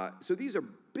 So these are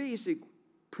basic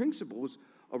principles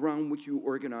around which you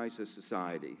organize a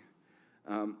society.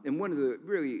 And one of the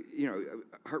really,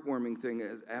 heartwarming things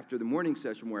is after the morning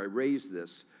session where I raised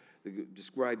this,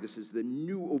 described this as the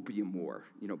new opium war.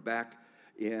 Back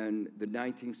in the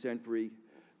 19th century,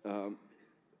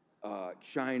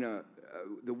 China,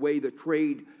 the way the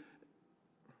trade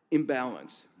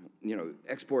imbalance,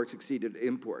 exports exceeded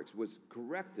imports, was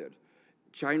corrected.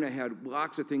 China had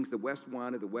lots of things the West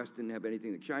wanted. The West didn't have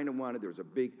anything that China wanted. There was a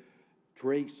big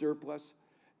trade surplus.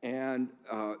 And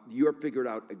Europe figured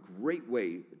out a great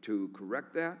way to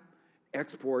correct that: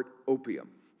 export opium.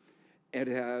 It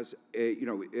has,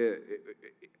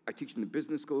 I teach in the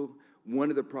business school. One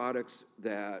of the products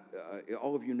that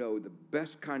all of you know, the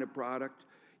best kind of product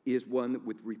is one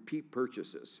with repeat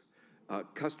purchases,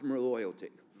 customer loyalty.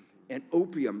 And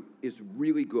opium is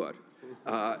really good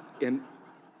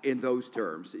in those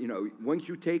terms. Once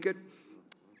you take it,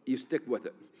 you stick with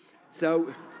it.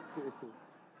 So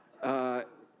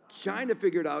China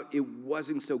figured out it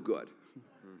wasn't so good.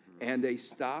 And they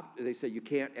stopped. They said, you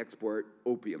can't export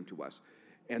opium to us.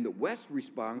 And the West's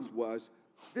response was,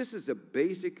 this is a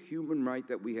basic human right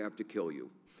that we have to kill you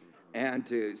and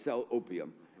to sell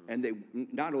opium. And they,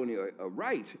 not only a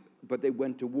right, but they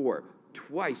went to war.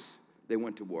 Twice they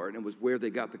went to war, and it was where they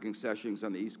got the concessions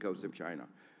on the east coast of China.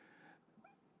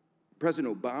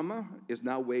 President Obama is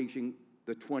now waging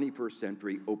the 21st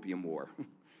century opium war.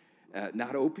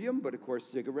 Not opium, but of course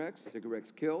cigarettes.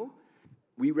 Cigarettes kill.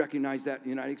 We recognize that in the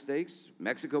United States.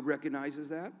 Mexico recognizes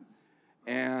that.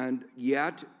 And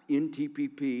yet, in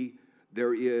TPP,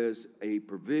 there is a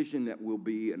provision that will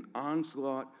be an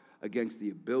onslaught against the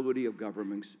ability of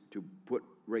governments to put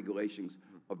regulations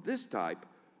of this type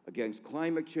against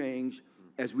climate change.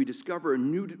 As we discover a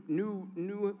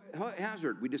new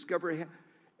hazard, we discover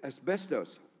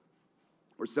asbestos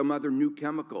or some other new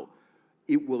chemical,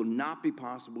 it will not be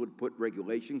possible to put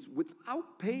regulations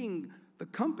without paying the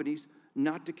companies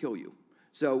not to kill you.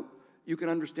 So you can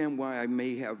understand why I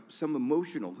may have some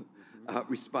emotional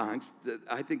response.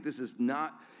 I think this is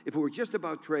not, if it were just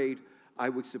about trade, I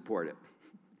would support it.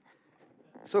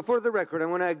 So for the record, I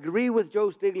want to agree with Joe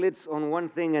Stiglitz on one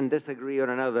thing and disagree on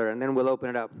another, and then we'll open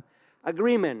it up.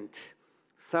 Agreement.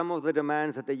 Some of the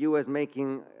demands that the U.S.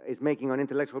 is making on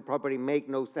intellectual property make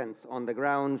no sense on the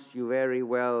grounds you very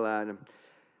well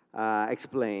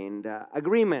explained.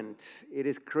 Agreement. It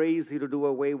is crazy to do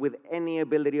away with any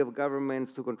ability of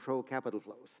governments to control capital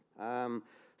flows.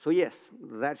 So yes,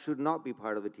 that should not be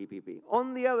part of the TPP.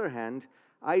 On the other hand,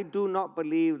 I do not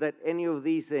believe that any of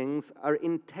these things are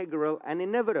integral and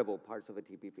inevitable parts of a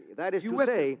TPP. That is to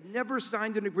say, has never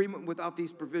signed an agreement without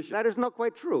these provisions. That is not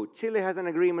quite true. Chile has an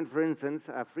agreement, for instance,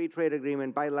 a free trade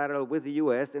agreement bilateral with the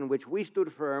US, in which we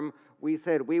stood firm. We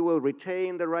said we will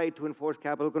retain the right to enforce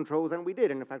capital controls, and we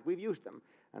did. And in fact, we've used them.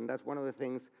 And that's one of the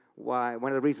things why,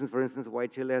 one of the reasons, for instance, why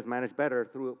Chile has managed better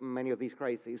through many of these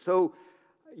crises. So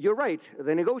you're right.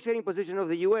 The negotiating position of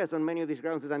the US on many of these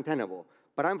grounds is untenable.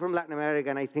 But I'm from Latin America,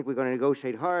 and I think we're going to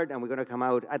negotiate hard, and we're going to come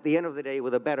out at the end of the day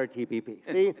with a better TPP.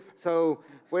 See? So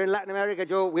we're in Latin America,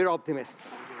 Joe. We're optimists.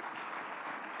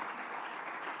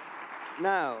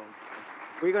 Now,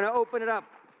 we're going to open it up.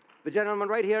 The gentleman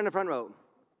right here in the front row.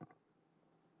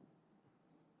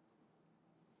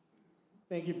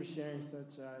 Thank you for sharing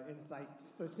such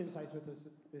insights with us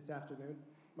this afternoon.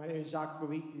 My name is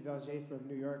Philipp from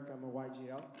New York. I'm a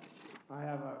YGL. I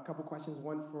have a couple questions,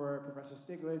 one for Professor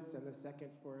Stiglitz and the second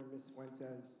for Ms.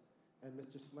 Fuentes and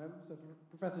Mr. Slim. So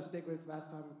for Professor Stiglitz,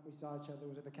 last time we saw each other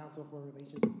was at the Council for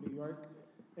Relations in New York,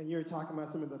 and you were talking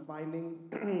about some of the findings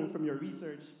from your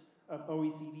research of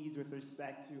OECD's with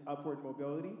respect to upward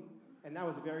mobility, and that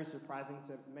was very surprising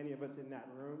to many of us in that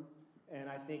room, and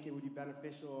I think it would be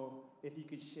beneficial if you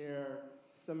could share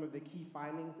some of the key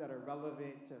findings that are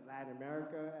relevant to Latin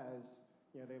America as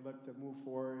they look to move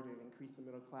forward and increase the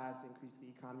middle class, increase the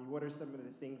economy. What are some of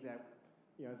the things that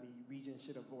the region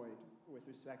should avoid with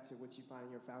respect to what you find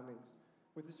in your foundings?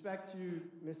 With respect to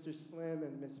Mr. Slim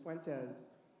and Ms. Fuentes,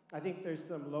 I think there's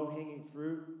some low-hanging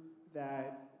fruit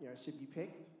that should be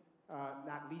picked,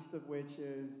 not least of which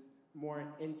is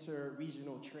more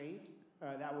inter-regional trade.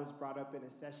 That was brought up in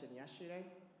a session yesterday.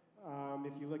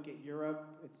 If you look at Europe,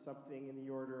 it's something in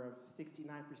the order of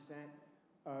 69%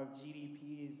 of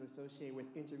GDP is associated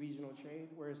with interregional trade,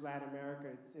 whereas Latin America,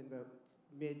 it's in the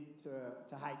mid to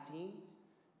high teens.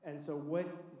 And so what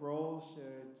role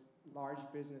should large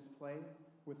business play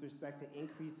with respect to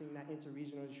increasing that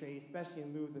interregional trade, especially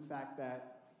in lieu of the fact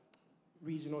that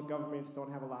regional governments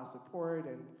don't have a lot of support,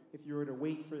 and if you were to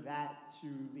wait for that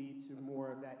to lead to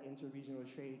more of that interregional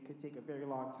trade, it could take a very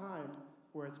long time,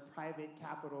 whereas private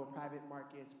capital, private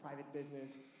markets, private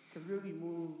business could really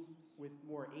move with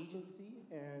more agency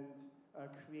and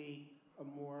create a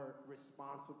more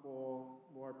responsible,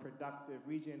 more productive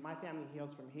region. My family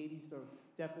hails from Haiti, so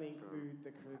definitely include the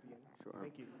Caribbean. Sure.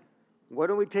 Thank you. Why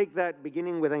don't we take that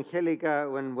beginning with Angelica,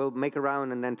 when we'll make a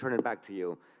round and then turn it back to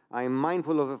you. I'm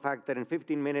mindful of the fact that in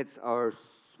 15 minutes our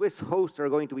Swiss hosts are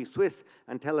going to be Swiss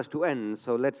and tell us to end,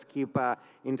 so let's keep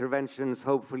interventions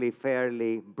hopefully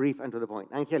fairly brief and to the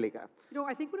point. Angelica.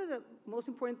 I think one of the most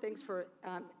important things for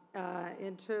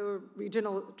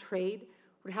inter-regional trade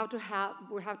would have to have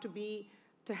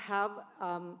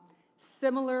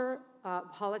similar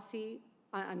policy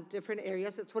on different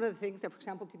areas. It's one of the things that, for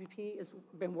example, TPP has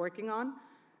been working on,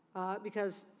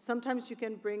 because sometimes you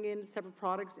can bring in separate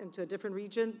products into a different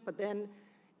region, but then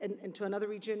into another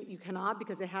region you cannot,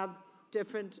 because they have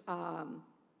different,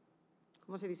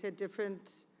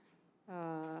 different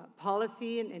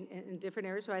policy in different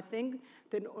areas. So I think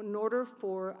that in order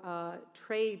for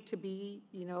trade to be,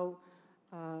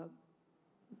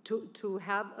 to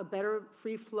have a better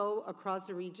free flow across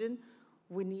the region,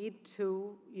 we need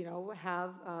to,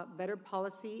 have better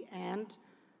policy and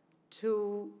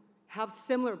to have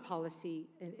similar policy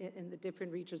in the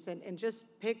different regions, and just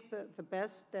pick the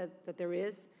best that there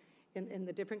is in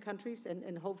the different countries,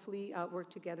 and hopefully work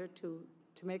together to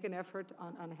make an effort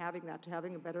on having that, to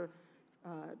having a better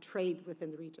trade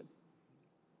within the region.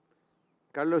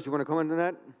 Carlos, you want to comment on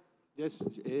that? Yes.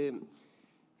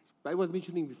 I was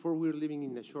mentioning before, we're living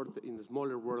in a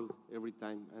smaller world every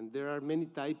time, and there are many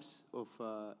types of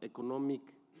economic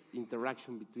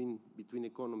interaction between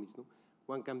economies. No?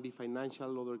 One can be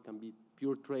financial, other can be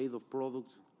pure trade of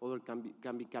products, other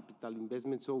can be capital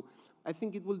investment. So I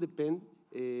think it will depend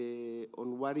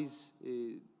on what is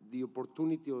the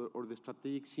opportunity or the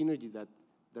strategic synergy that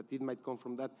it might come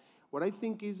from that. What I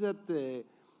think is that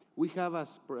we have,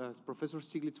 as Professor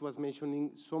Stiglitz was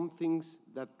mentioning, some things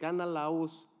that can allow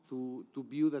us to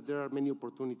view that there are many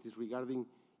opportunities regarding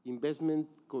investment,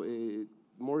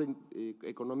 more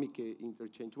economic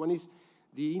interchange. One is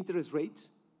The interest rates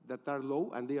that are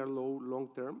low, and they are low long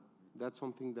term. That's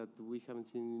something that we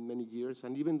haven't seen in many years.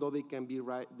 And even though they can be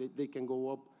they can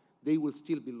go up, they will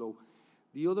still be low.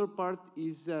 The other part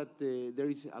is that there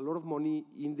is a lot of money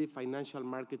in the financial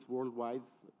markets worldwide,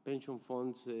 pension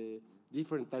funds,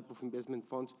 different type of investment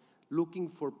funds, looking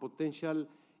for potential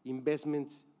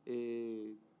investments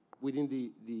within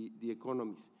the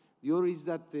economies. The other is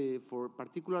that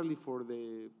particularly for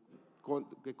the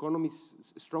economies,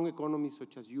 strong economies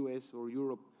such as US or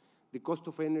Europe, the cost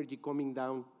of energy coming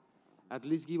down at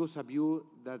least give us a view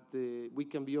that we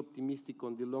can be optimistic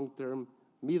on the long-term,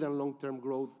 mid and long-term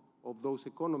growth of those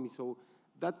economies. So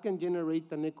that can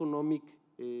generate an economic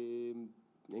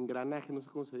engranaje, no sé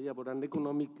cómo se diga, but an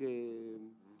economic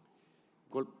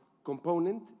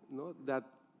component, no, that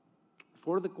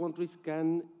for the countries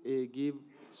can give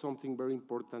something very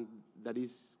important that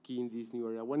is key in this new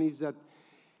area. One is that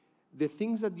the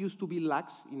things that used to be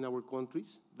lax in our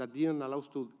countries that didn't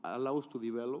allow us to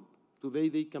develop, today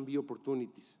they can be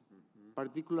opportunities,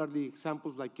 particularly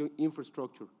examples like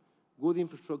infrastructure. Good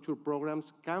infrastructure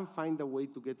programs can find a way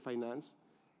to get finance.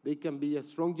 They can be a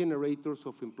strong generators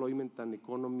of employment and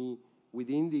economy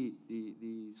within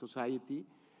the society.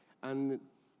 And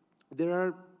there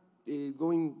are,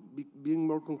 being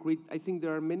more concrete, I think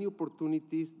there are many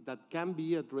opportunities that can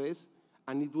be addressed,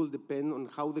 and it will depend on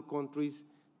how the countries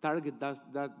target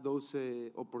those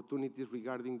opportunities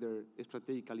regarding their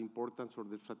strategical importance or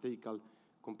the strategical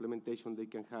complementation they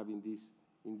can have in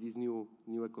this new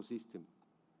ecosystem.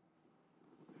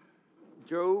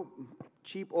 Joe,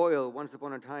 cheap oil once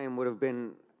upon a time would have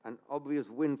been an obvious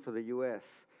win for the US.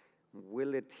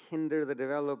 Will it hinder the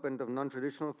development of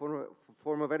non-traditional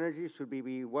form of energy? Should we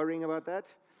be worrying about that?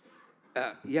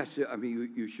 Yes, I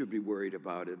mean, you should be worried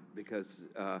about it because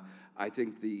I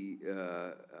think the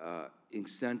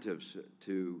incentives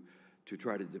to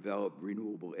try to develop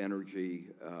renewable energy,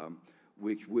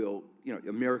 which will,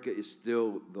 America is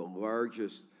still the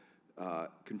largest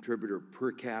contributor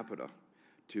per capita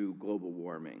to global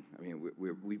warming. I mean,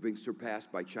 we've been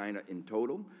surpassed by China in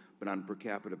total, but on a per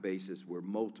capita basis, we're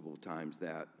multiple times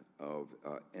that of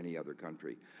any other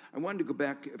country. I wanted to go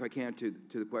back, if I can, to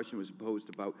the question that was posed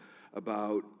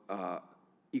about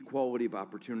equality of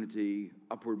opportunity,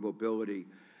 upward mobility.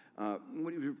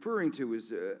 What he's referring to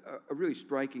is a really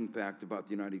striking fact about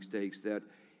the United States, that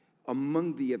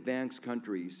among the advanced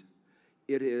countries,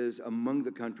 it is among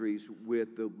the countries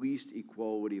with the least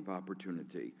equality of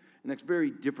opportunity. And that's very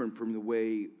different from the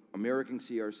way Americans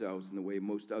see ourselves and the way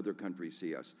most other countries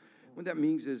see us. What that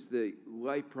means is the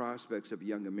life prospects of a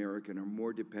young American are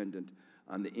more dependent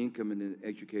on the income and the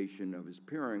education of his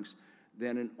parents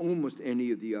than in almost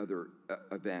any of the other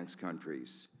advanced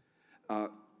countries.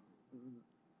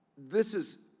 This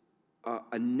is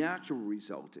a natural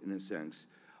result, in a sense,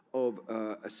 of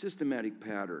a systematic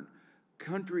pattern.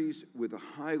 Countries with a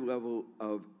high level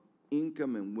of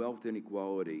income and wealth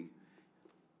inequality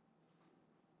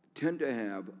tend to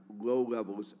have low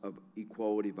levels of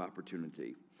equality of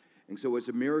opportunity. And so as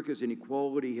America's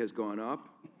inequality has gone up,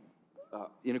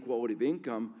 inequality of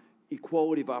income,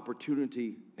 equality of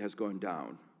opportunity has gone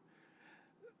down.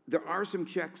 There are some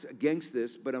checks against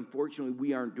this, but unfortunately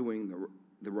we aren't doing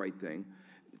the right thing.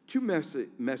 Two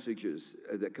messages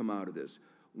that come out of this.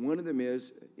 One of them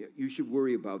is you should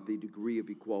worry about the degree of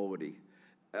equality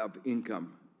of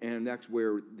income, and that's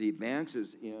where the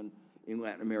advances in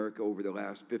Latin America over the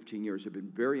last 15 years have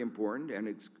been very important, and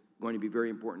it's going to be very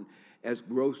important as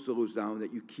growth slows down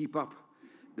that you keep up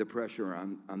the pressure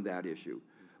on that issue.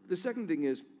 The second thing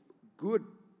is good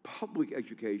public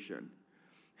education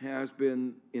has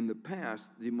been, in the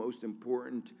past, the most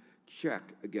important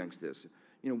check against this.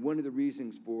 One of the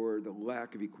reasons for the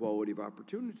lack of equality of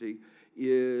opportunity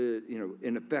is,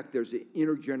 in effect, there's an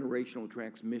intergenerational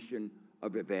transmission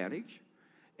of advantage.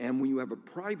 And when you have a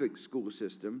private school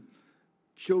system,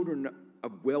 children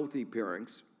of wealthy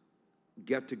parents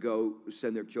get to go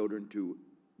send their children to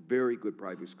very good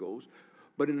private schools.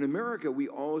 But in America, we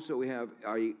also have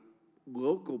a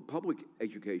local public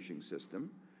education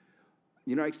system. The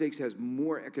United States has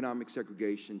more economic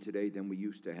segregation today than we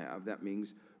used to have. That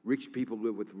means rich people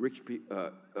live with rich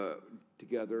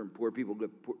together, and poor people live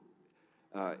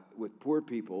with poor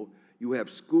people. You have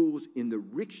schools in the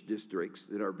rich districts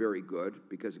that are very good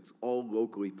because it's all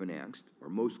locally financed, or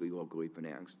mostly locally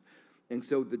financed. And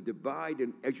so the divide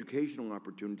in educational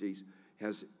opportunities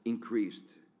has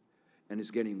increased and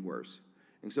is getting worse.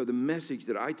 And so the message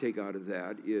that I take out of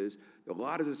that is a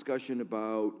lot of discussion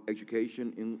about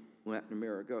education in Latin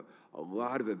America, a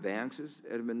lot of advances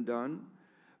that have been done,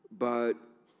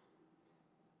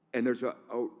 and there's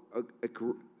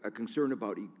a concern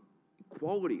about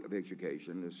quality of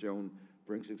education, as shown,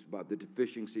 for instance, about the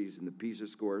deficiencies in the PISA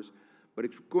scores. But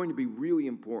it's going to be really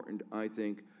important, I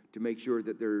think, to make sure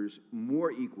that there's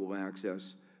more equal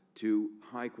access to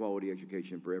high-quality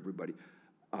education for everybody.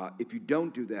 If you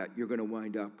don't do that, you're going to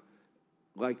wind up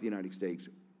like the United States,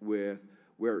 where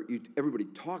everybody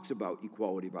talks about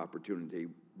equality of opportunity,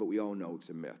 but we all know it's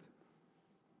a myth.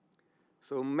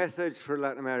 So message for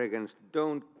Latin Americans,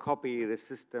 don't copy the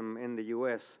system in the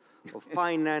US of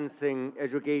financing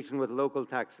education with local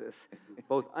taxes,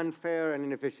 both unfair and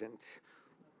inefficient.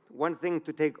 One thing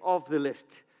to take off the list.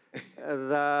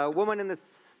 The woman in the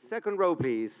second row,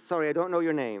 please. Sorry, I don't know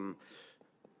your name.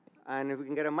 And if we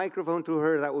can get a microphone to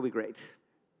her, that would be great.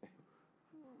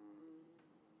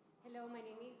 Hello, my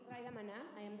name is Raida Mana.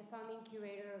 I am the founding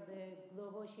curator of the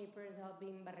Global Shapers Hub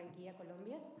in Barranquilla,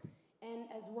 Colombia. And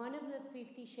as one of the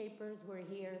 50 shapers who are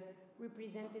here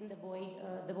representing the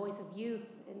voice of youth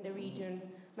in the region,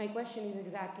 my question is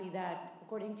exactly that.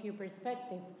 According to your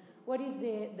perspective, what is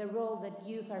the role that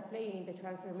youth are playing in the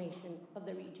transformation of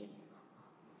the region?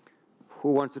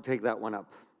 Who wants to take that one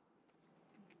up?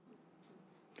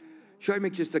 Should I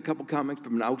make just a couple comments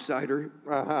from an outsider?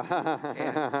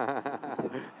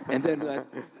 and then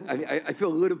I feel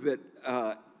a little bit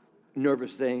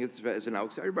nervous saying it as an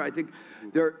outsider, but I think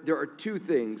there are two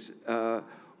things.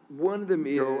 One of them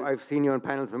is... Joe, I've seen you on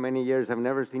panels for many years. I've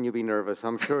never seen you be nervous.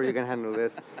 I'm sure you can handle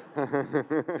this.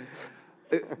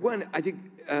 One, I think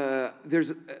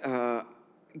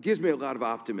gives me a lot of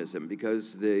optimism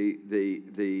because the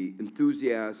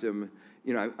enthusiasm,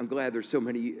 you know, I'm glad there's so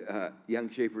many young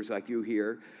shapers like you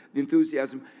here, the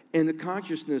enthusiasm and the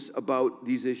consciousness about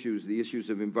these issues, the issues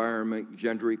of environment,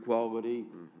 gender equality,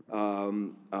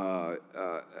 you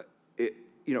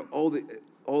know, all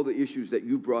the issues that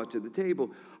you brought to the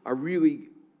table are really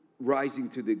rising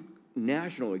to the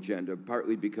national agenda,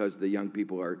 partly because the young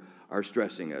people are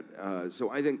stressing it. So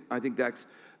I think that's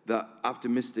the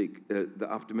optimistic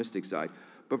side.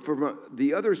 But from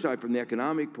the other side, from the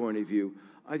economic point of view,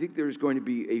 I think there's going to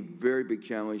be a very big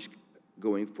challenge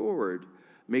going forward,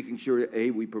 making sure that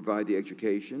A, we provide the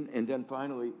education, and then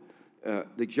finally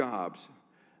the jobs.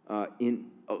 In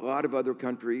a lot of other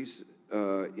countries,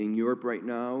 in Europe right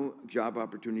now, job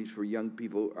opportunities for young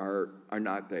people are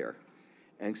not there.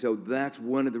 And so that's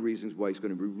one of the reasons why it's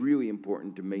going to be really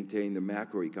important to maintain the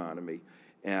macroeconomy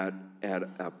at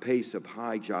a pace of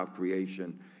high job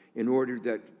creation in order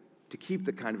to keep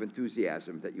the kind of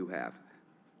enthusiasm that you have.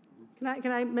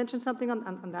 Can I mention something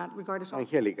on that regard as well?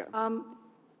 Angelica.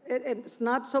 It's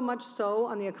not so much so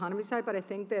on the economy side, but I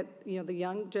think that, you know, the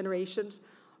young generations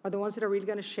are the ones that are really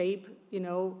going to shape, you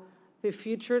know, the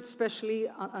future, especially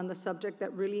on the subject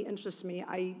that really interests me.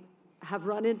 I have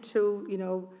run into, you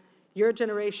know, your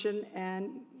generation,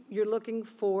 and you're looking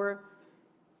for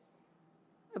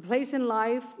a place in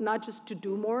life, not just to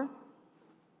do more,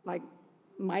 like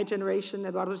my generation,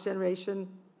 Eduardo's generation,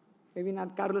 maybe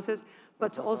not Carlos's,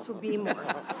 but to also be more.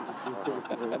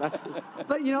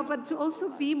 But, you know, but to also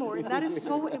be more, and that is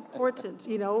so important,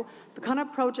 you know. The kind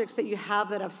of projects that you have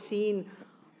that I've seen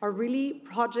are really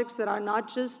projects that are not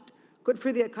just good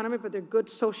for the economy, but they're good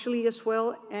socially as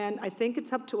well. And I think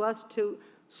it's up to us to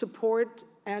support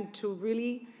and to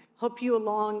really help you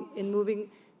along in moving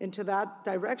into that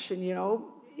direction, you know.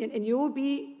 And you will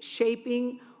be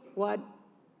shaping what,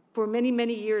 for many,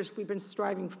 many years, we've been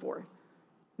striving for.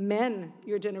 Men,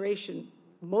 your generation,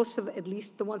 most of, at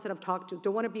least the ones that I've talked to,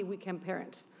 don't want to be weekend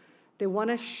parents. They want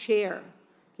to share,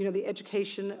 you know, the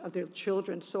education of their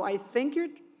children. So I think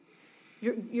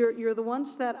you're the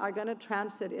ones that are going to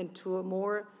transit into a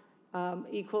more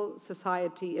equal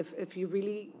society if you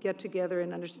really get together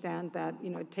and understand that,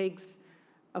 you know, it takes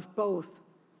of both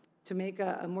to make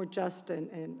a more just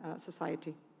and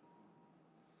society.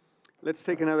 Let's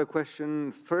take another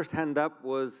question. First hand up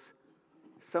was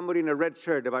somebody in a red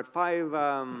shirt, about 5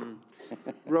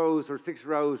 rows or 6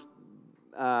 rows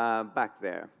back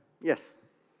there. Yes.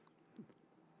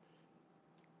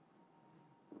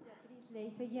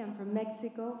 Leite, I'm from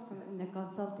Mexico, from the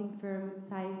consulting firm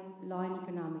Sci Law and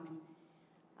Economics.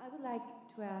 I would like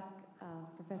to ask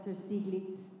Professor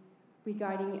Stiglitz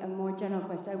regarding a more general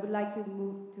question. I would like to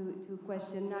move to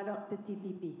question not the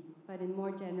TPP, but in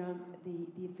more general,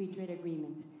 the free trade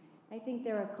agreements. I think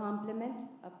they're a complement,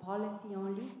 a policy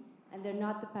only, and they're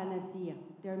not the panacea.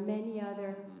 There are many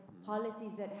other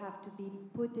policies that have to be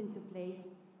put into place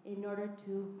in order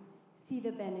to see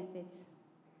the benefits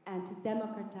and to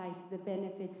democratize the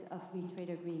benefits of free trade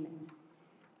agreements.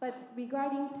 But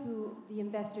regarding to the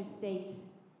investor-state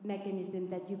mechanism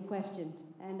that you questioned,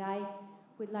 and I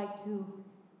would like to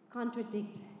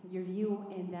contradict your view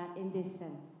in this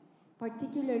sense.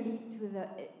 particularly to the,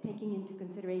 taking into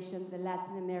consideration the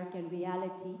Latin American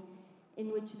reality,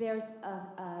 in which there's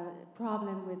a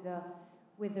problem with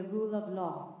the rule of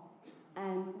law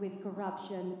and with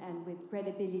corruption and with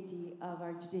credibility of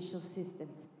our judicial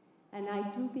systems. And I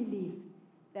do believe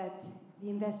that the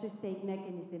investor-state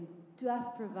mechanism does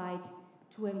provide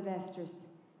to investors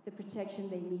the protection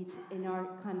they need in our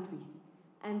countries.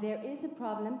 And there is a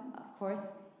problem, of course,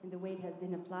 in the way it has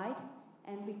been applied,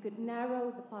 and we could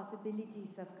narrow the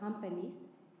possibilities of companies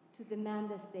to demand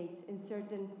the states in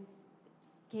certain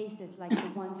cases like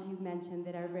the ones you mentioned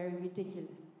that are very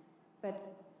ridiculous.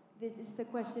 But this is a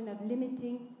question of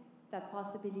limiting that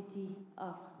possibility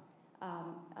of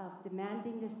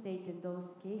demanding the state in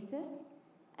those cases,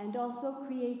 and also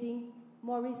creating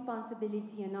more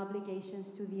responsibility and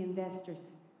obligations to the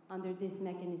investors under these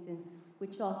mechanisms,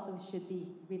 which also should be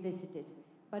revisited,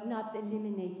 but not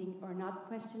eliminating or not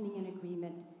questioning an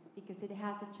agreement because it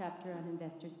has a chapter on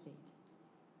investor state.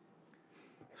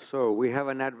 So we have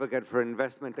an advocate for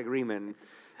investment agreements.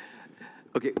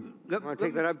 Okay. Want to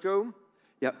take that up, Joe?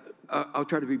 Yeah, I'll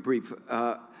try to be brief.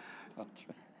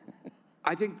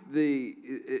 I think the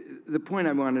point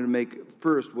I wanted to make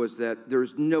first was that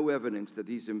there's no evidence that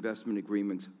these investment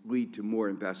agreements lead to more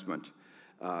investment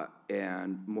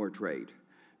and more trade.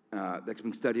 That's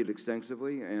been studied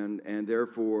extensively, and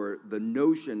therefore the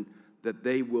notion that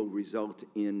they will result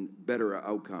in better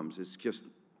outcomes is just,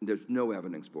 there's no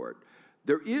evidence for it.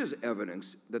 There is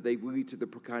evidence that they lead to the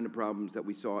kind of problems that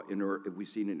we've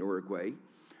seen in Uruguay.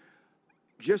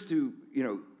 Just to,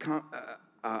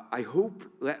 I hope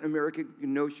Latin America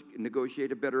can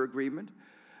negotiate a better agreement.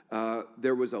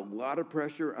 There was a lot of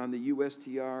pressure on the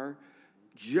USTR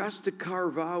just to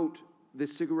carve out the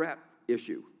cigarette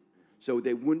issue, so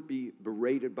they wouldn't be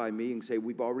berated by me and say,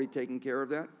 we've already taken care of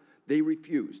that. They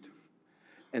refused.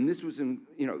 And this was in,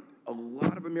 a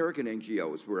lot of American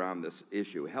NGOs were on this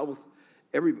issue, health,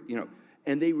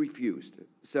 and they refused.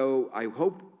 So I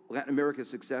hope Latin America is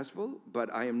successful,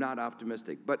 but I am not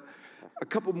optimistic. But a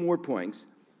couple more points.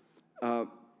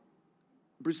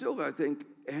 Brazil, I think,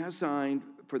 has signed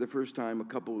for the first time a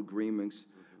couple agreements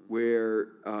where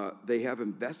they have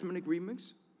investment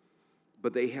agreements,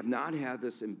 but they have not had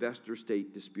this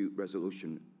investor-state dispute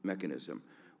resolution mechanism.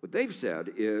 What they've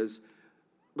said is,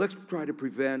 let's try to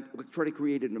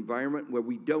create an environment where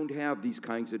we don't have these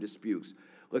kinds of disputes.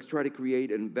 Let's try to create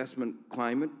an investment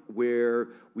climate where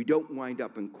we don't wind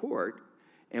up in court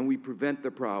and we prevent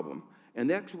the problem. And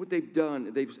that's what they've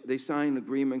done. They signed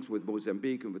agreements with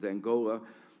Mozambique and with Angola,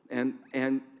 and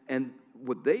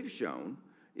what they've shown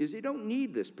is they don't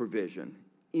need this provision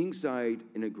inside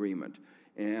an agreement.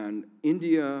 And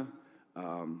India,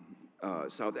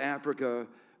 South Africa,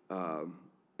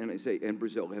 and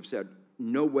Brazil have said,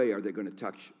 no way are they going to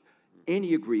touch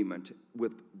any agreement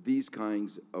with these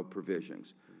kinds of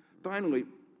provisions. Finally,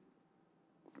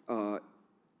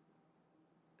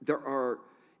 there are,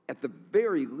 at the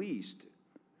very least,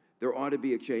 there ought to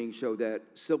be a change so that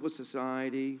civil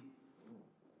society,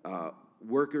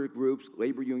 worker groups,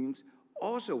 labor unions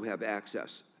also have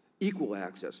access, equal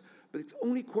access. But it's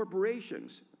only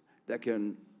corporations that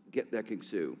can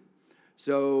sue.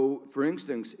 So, for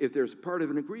instance, if there's part of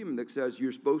an agreement that says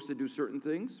you're supposed to do certain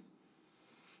things,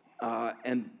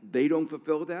 and they don't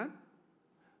fulfill that,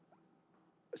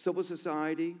 civil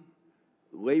society,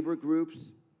 labor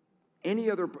groups,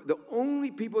 the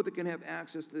only people that can have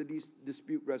access to these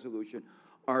dispute resolution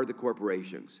are the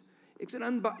corporations. It's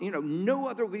no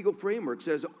other legal framework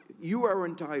says you are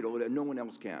entitled and no one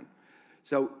else can.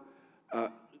 So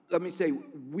let me say,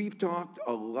 we've talked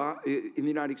a lot, in the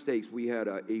United States, we had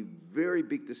a very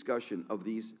big discussion of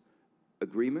these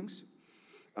agreements.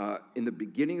 In the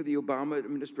beginning of the Obama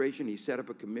administration, he set up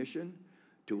a commission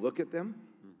to look at them.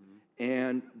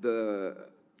 And the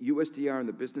USTR and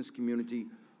the business community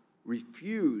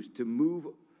refused to move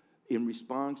in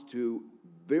response to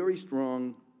very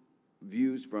strong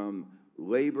views from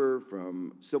labor,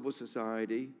 from civil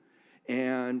society.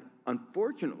 And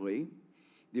unfortunately,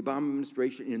 the Obama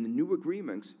administration in the new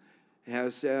agreements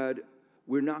has said,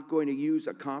 we're not going to use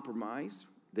a compromise.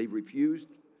 They refused,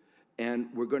 and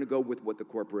we're going to go with what the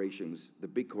corporations, the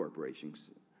big corporations,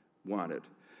 wanted.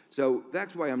 So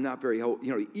that's why I'm not very,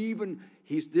 even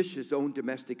he's dished his own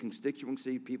domestic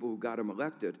constituency, people who got him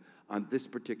elected on this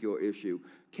particular issue.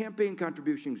 Campaign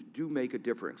contributions do make a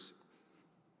difference.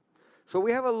 So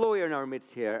we have a lawyer in our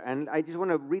midst here, and I just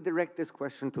want to redirect this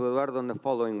question to Eduardo in the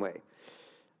following way.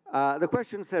 The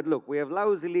question said, look, we have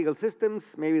lousy legal systems.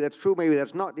 Maybe that's true, maybe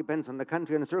that's not. Depends on the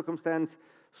country and the circumstance.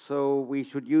 So we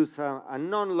should use a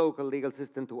non-local legal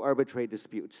system to arbitrate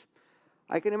disputes.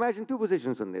 I can imagine two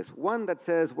positions on this. One that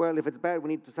says, well, if it's bad, we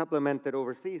need to supplement it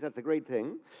overseas. That's a great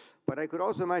thing. But I could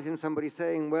also imagine somebody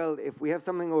saying, well, if we have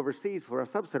something overseas for a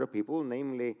subset of people,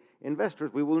 namely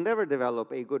investors, we will never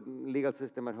develop a good legal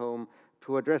system at home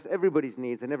to address everybody's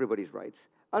needs and everybody's rights.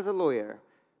 As a lawyer,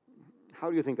 how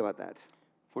do you think about that?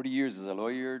 40 years as a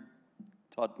lawyer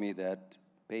taught me that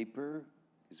paper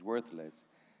is worthless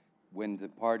when the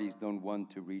parties don't want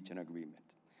to reach an agreement.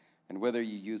 And whether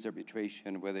you use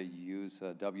arbitration, whether you use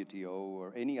WTO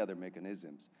or any other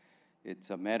mechanisms,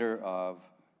 it's a matter of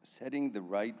setting the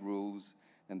right rules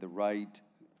and the right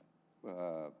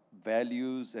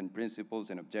values and principles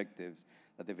and objectives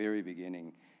at the very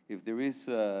beginning. If there is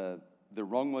the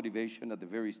wrong motivation at the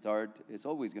very start, it's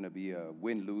always going to be a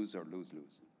win-lose or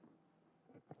lose-lose.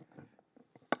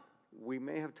 We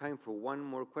may have time for one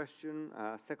more question.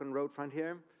 Second row front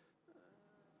here.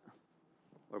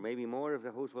 Or maybe more if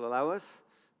the host will allow us.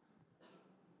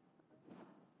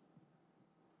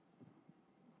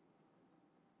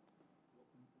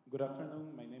 Good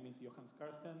afternoon. My name is Johan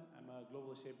Karsten. I'm a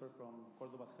global shaper from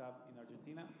Cordoba's hub in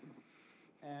Argentina.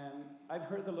 And I've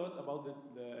heard a lot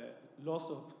about the loss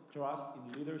of trust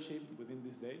in leadership within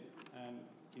these days. And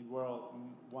it was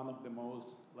one of the most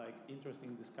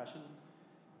interesting discussions.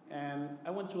 And I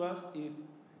want to ask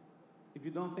if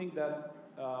you don't think that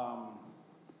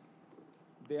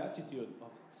the attitude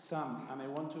of some, and I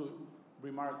want to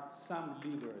remark some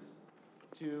leaders,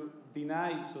 to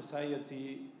deny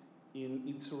society in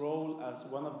its role as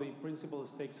one of the principal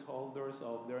stakeholders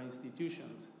of their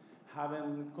institutions,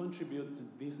 haven't contributed to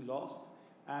this loss,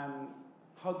 and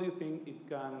how do you think it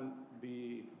can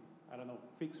be, I don't know,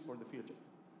 fixed for the future?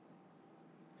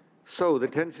 So the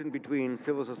tension between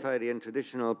civil society and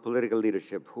traditional political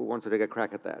leadership, who wants to take a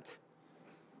crack at that?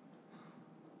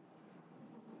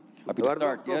 Happy to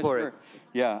start. Yeah, sure.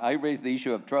 Yeah, I raised the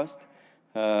issue of trust.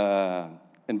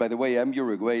 And by the way, I'm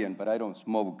Uruguayan, but I don't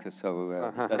smoke,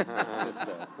 so that's just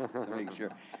to make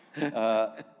sure.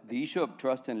 The issue of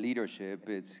trust and leadership,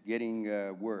 it's getting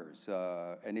worse.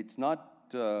 And it's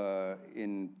not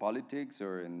in politics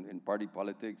or in party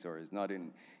politics, or it's not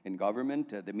in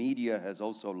government. The media has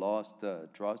also lost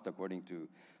trust, according to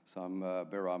some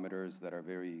barometers that are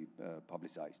very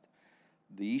publicized.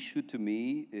 The issue to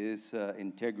me is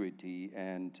integrity,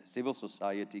 and civil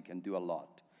society can do a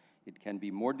lot. It can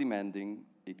be more demanding.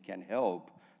 It can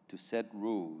help to set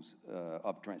rules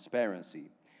of transparency.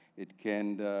 It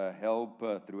can help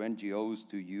through NGOs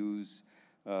to use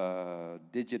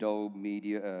digital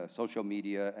media, social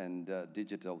media, and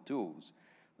digital tools.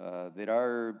 There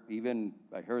are even,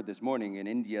 I heard this morning in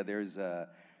India, there's a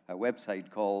website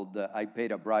called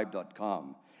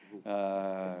ipaidabribe.com.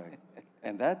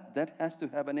 And that has to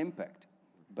have an impact.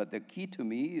 But the key to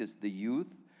me is the youth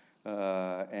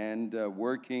and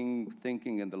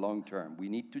thinking in the long term. We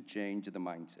need to change the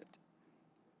mindset.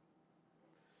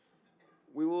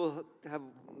 We will have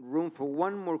room for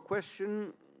one more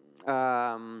question.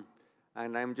 And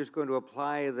I'm just going to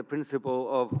apply the principle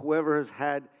of whoever has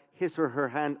had his or her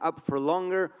hand up for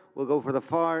longer will go for the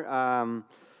far.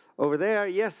 Over there,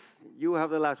 yes, you have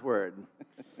the last word,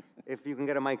 if you can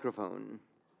get a microphone.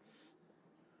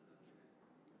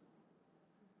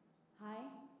 Hi,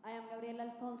 I am Gabriela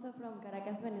Alfonso from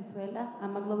Caracas, Venezuela.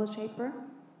 I'm a global shaper.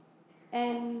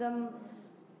 And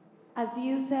as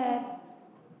you said,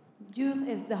 youth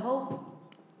is the hope,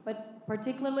 but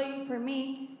particularly for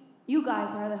me, you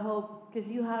guys are the hope because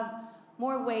you have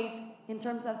more weight in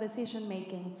terms of decision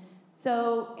making.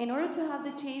 So in order to have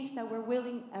the change that we're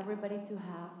willing everybody to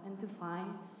have and to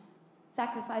find,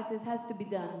 sacrifices has to be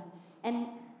done. And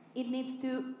it needs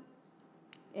to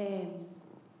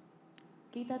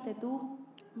quítate tú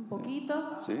un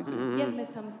poquito, give me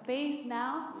some space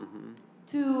now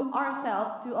to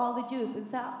ourselves, to all the youth,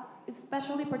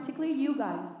 especially particularly you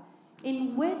guys.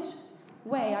 In which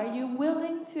way are you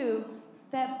willing to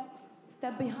step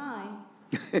behind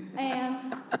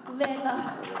and let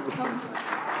us come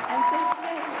and take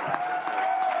place?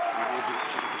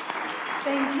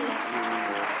 Thank you.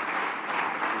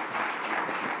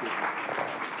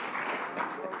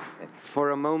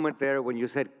 For a moment there, when you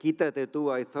said quítate tú,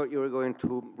 I thought you were going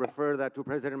to refer that to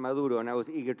President Maduro, and I was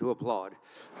eager to applaud.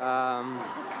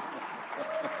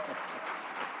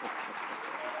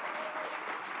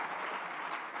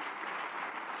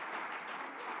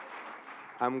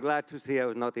 I'm glad to see I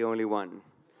was not the only one.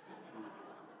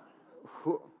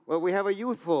 Well, we have a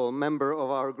youthful member of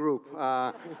our group,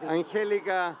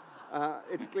 Angelica.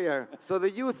 It's clear. So the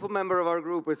youthful member of our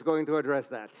group is going to address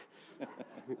that.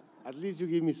 At least you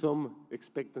give me some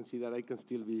expectancy that I can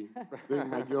still be doing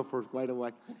my job for quite a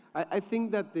while. I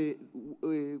think that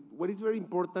what is very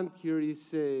important here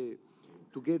is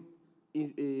to get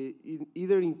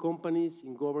either in companies,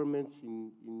 in governments,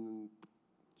 in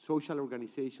social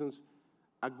organizations,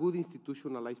 a good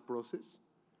institutionalized process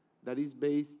that is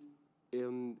based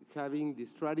on having the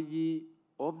strategy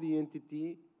of the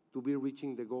entity to be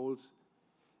reaching the goals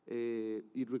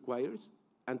it requires,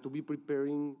 and to be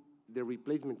preparing the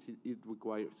replacements it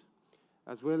requires.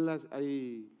 As well as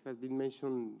has been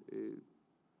mentioned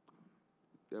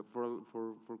for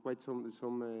quite some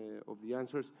of the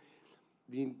answers,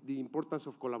 the importance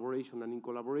of collaboration. And in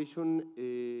collaboration,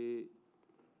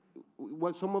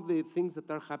 some of the things that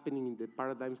are happening in the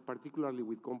paradigms, particularly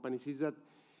with companies, is that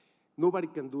nobody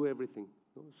can do everything.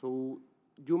 So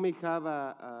you may have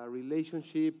a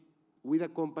relationship with a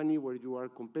company where you are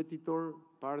competitor,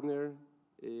 partner,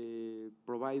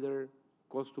 provider,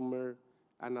 customer,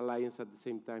 and alliance at the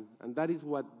same time. And that is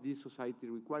what this society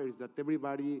requires, that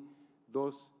everybody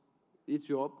does its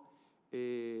job,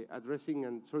 addressing,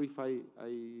 and sorry if I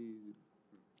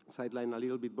sideline a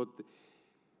little bit, but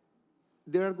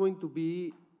we are going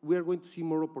to see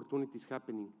more opportunities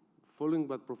happening. Following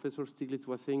what Professor Stiglitz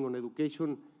was saying on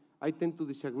education, I tend to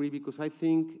disagree, because I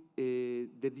think the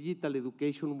digital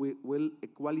education will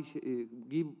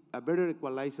give a better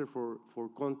equalizer for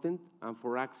content and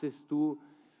for access to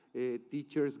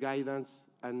teachers' guidance,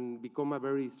 and become a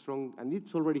very strong, and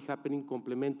it's already happening,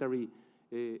 complementary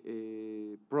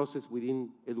process within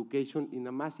education in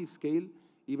a massive scale,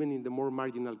 even in the more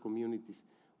marginal communities,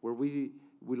 where we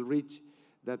will reach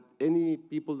that any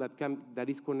people that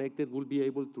is connected will be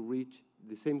able to reach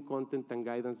the same content and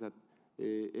guidance that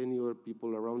any other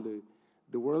people around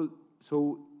the world.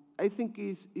 So I think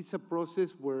it's a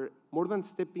process where, more than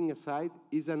stepping aside,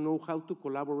 is a know how to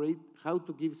collaborate, how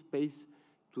to give space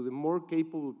to the more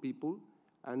capable people.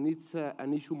 And it's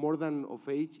an issue more than of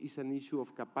age, it's an issue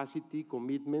of capacity,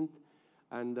 commitment,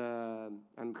 and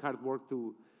hard work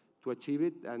to achieve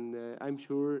it. And I'm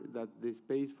sure that the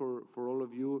space for all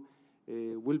of you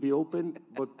will be open.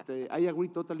 But I agree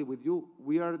totally with you.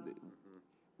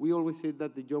 We always say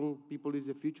that the young people is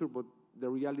the future, but the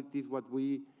reality is what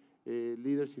we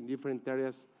leaders in different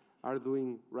areas are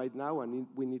doing right now, and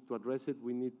we need to address it,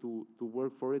 we need to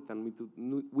work for it, and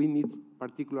we need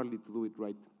particularly to do it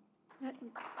right.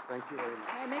 Thank you very much.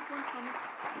 May I make one comment?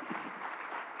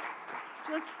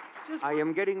 Just I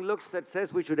am getting looks that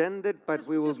says we should end it, but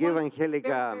we will give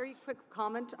Angelica. Very quick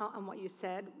comment on what you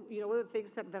said. You know, one of the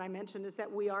things that I mentioned is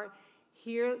that we are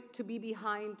here to be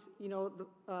behind, you know,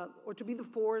 or to be the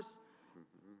force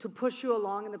to push you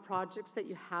along in the projects that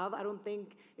you have. I don't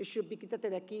think it should be quítate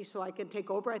de aquí so I can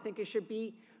take over. I think it should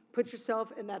be put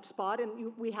yourself in that spot,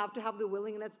 and we have to have the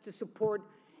willingness to support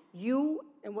you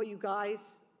and what you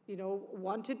guys, you know,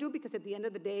 want to do, because at the end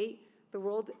of the day, the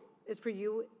world is for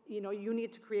you. You know, you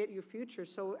need to create your future.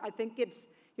 So I think it's,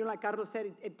 you know, like Carlos said,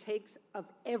 it takes of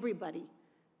everybody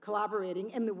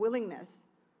collaborating, and the willingness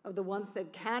of the ones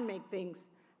that can make things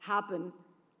happen,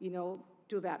 you know,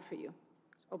 do that for you.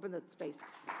 Open that space.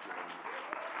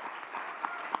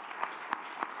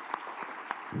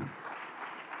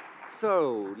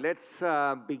 So let's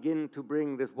begin to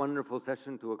bring this wonderful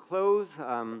session to a close.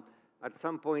 At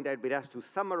some point, I'd be asked to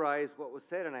summarize what was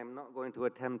said, and I'm not going to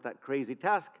attempt that crazy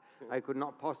task. I could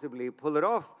not possibly pull it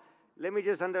off. Let me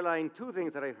just underline two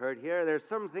things that I heard here. There's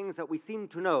some things that we seem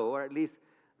to know, or at least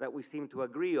that we seem to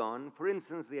agree on. For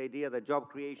instance, the idea that job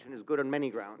creation is good on many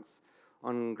grounds.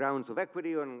 On grounds of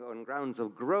equity, on grounds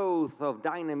of growth, of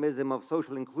dynamism, of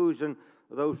social inclusion.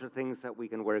 Those are things that we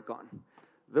can work on.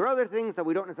 There are other things that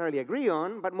we don't necessarily agree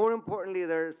on, but more importantly,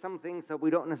 there are some things that we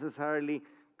don't necessarily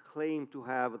claim to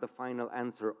have the final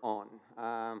answer on.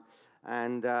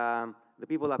 The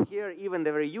people up here, even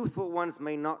the very youthful ones,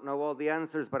 may not know all the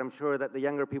answers, but I'm sure that the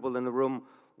younger people in the room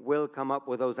will come up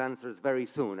with those answers very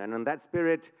soon. And in that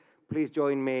spirit, please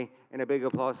join me in a big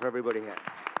applause for everybody here.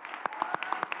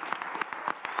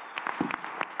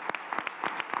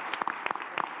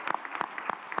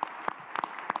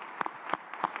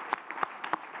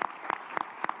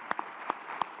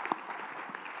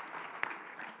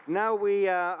 Now we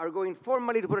are going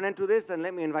formally to put an end to this, and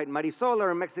let me invite Marisol,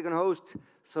 our Mexican host,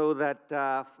 so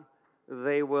that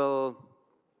they will,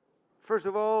 first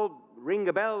of all, ring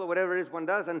a bell or whatever it is one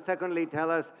does, and secondly,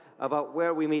 tell us about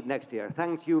where we meet next year.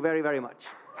 Thank you very, very much.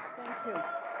 Thank you.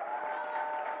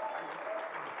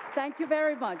 Thank you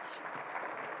very much.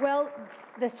 Well,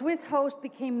 the Swiss host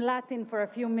became Latin for a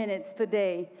few minutes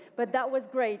today, but that was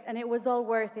great, and it was all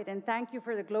worth it. And thank you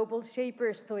for the Global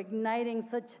Shapers for igniting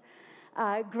such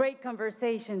great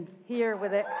conversation here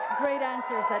with the great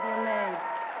answers that you made.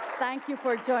 Thank you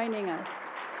for joining us.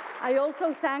 I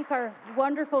also thank our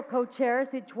wonderful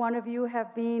co-chairs. Each one of you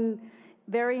have been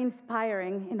very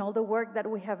inspiring in all the work that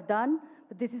we have done,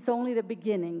 but this is only the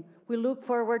beginning. We look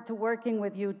forward to working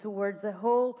with you towards the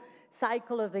whole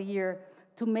cycle of the year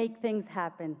to make things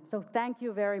happen. So thank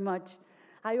you very much.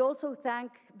 I also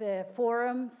thank the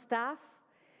forum staff.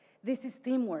 This is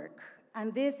teamwork,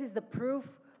 and this is the proof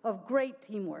of great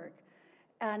teamwork.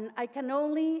 And I can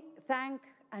only thank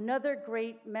another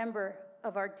great member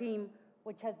of our team,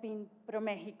 which has been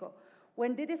ProMéxico.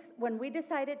 When we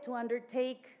decided to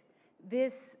undertake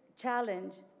this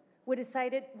challenge, we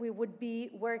decided we would be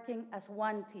working as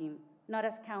one team, not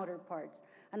as counterparts.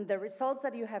 And the results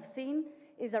that you have seen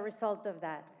is a result of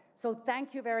that. So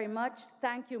thank you very much.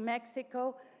 Thank you,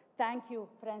 Mexico. Thank you,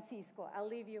 Francisco. I'll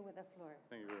leave you with the floor.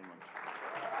 Thank you very much.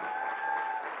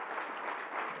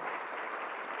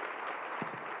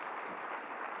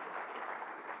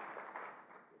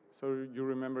 So you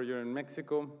remember you're in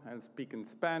Mexico. I'll speak in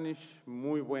Spanish.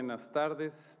 Muy buenas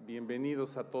tardes.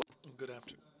 Bienvenidos a todos. Good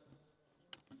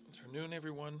afternoon,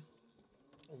 everyone.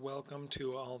 Welcome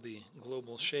to all the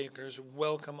global shakers.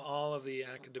 Welcome all of the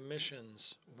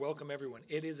academicians. Welcome everyone.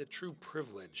 It is a true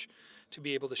privilege to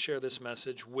be able to share this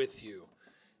message with you.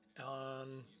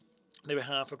 On the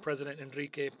behalf of President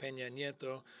Enrique Peña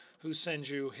Nieto, who sends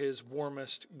you his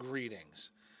warmest greetings.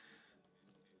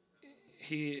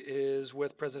 He is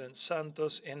with President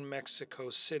Santos in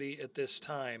Mexico City at this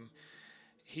time.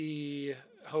 He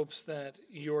hopes that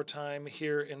your time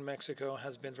here in Mexico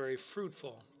has been very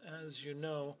fruitful. As you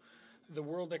know, the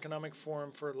World Economic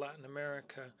Forum for Latin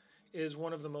America is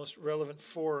one of the most relevant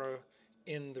fora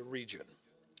in the region.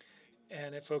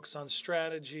 And it focuses on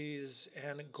strategies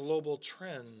and global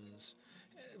trends,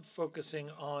 focusing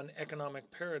on economic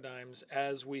paradigms,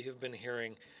 as we have been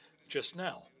hearing just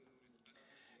now.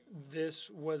 This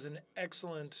was an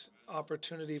excellent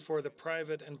opportunity for the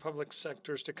private and public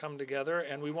sectors to come together,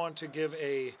 and we want to give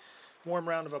a warm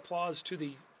round of applause to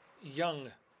the young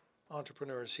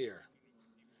entrepreneurs here.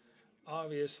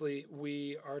 Obviously,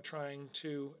 we are trying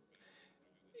to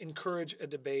encourage a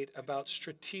debate about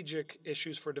strategic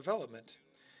issues for development.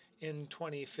 In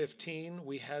 2015,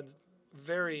 we had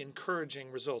very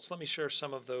encouraging results. Let me share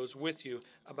some of those with you.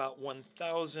 About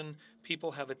 1,000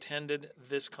 people have attended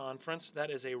this conference. That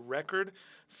is a record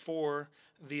for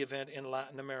the event in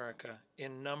Latin America,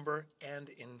 in number and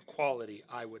in quality,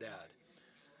 I would add.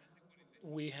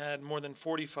 We had more than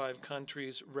 45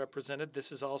 countries represented.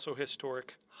 This is also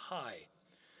historic high.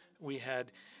 We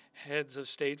had heads of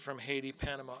state from Haiti,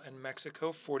 Panama, and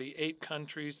Mexico, 48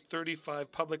 countries, 35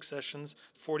 public sessions,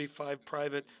 45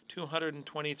 private,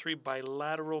 223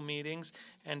 bilateral meetings,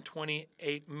 and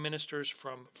 28 ministers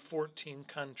from 14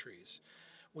 countries.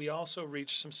 We also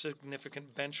reached some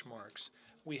significant benchmarks.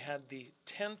 We had the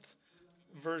 10th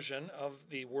version of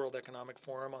the World Economic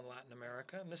Forum on Latin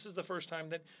America, and this is the first time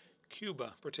that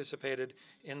Cuba participated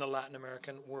in the Latin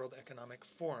American World Economic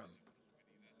Forum.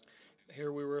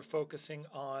 Here we were focusing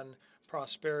on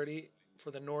prosperity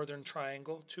for the Northern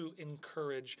Triangle to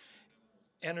encourage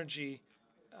energy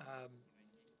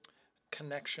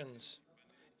connections.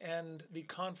 And the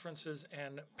conferences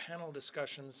and panel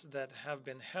discussions that have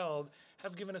been held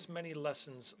have given us many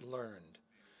lessons learned.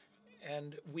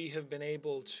 And we have been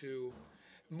able to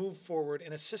move forward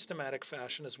in a systematic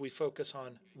fashion as we focus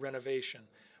on renovation.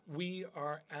 We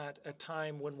are at a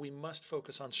time when we must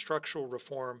focus on structural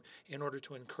reform in order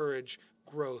to encourage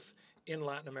growth in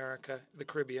Latin America, the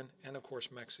Caribbean, and of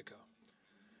course Mexico.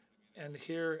 And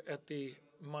here at the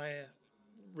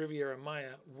Riviera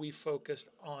Maya, we focused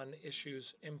on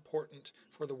issues important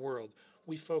for the world.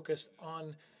 We focused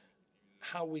on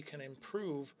how we can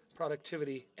improve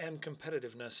productivity and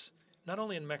competitiveness, not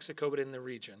only in Mexico, but in the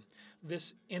region.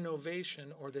 This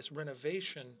innovation or this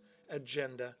renovation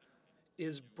agenda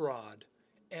is broad,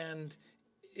 and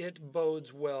it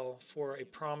bodes well for a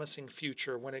promising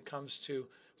future when it comes to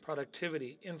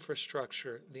productivity,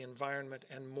 infrastructure, the environment,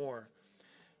 and more,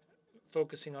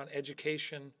 focusing on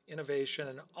education, innovation,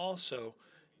 and also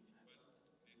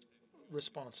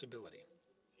responsibility.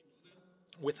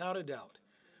 Without a doubt,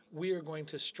 we are going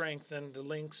to strengthen the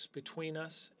links between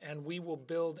us, and we will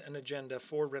build an agenda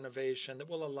for renovation that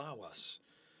will allow us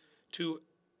to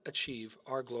achieve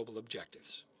our global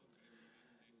objectives.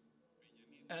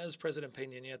 As President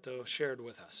Peña Nieto shared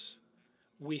with us,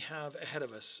 we have ahead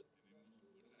of us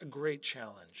a great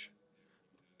challenge,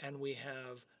 and we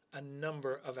have a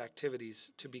number of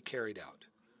activities to be carried out.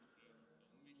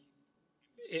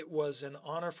 It was an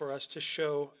honor for us to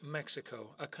show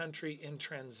Mexico, a country in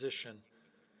transition,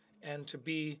 and to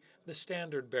be the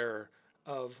standard bearer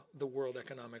of the World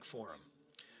Economic Forum.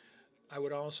 I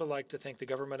would also like to thank the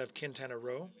government of Quintana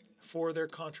Roo for their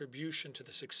contribution to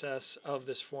the success of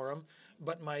this forum,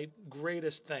 but my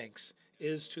greatest thanks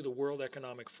is to the World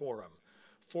Economic Forum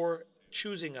for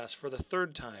choosing us for the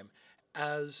third time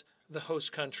as the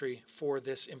host country for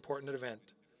this important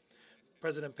event.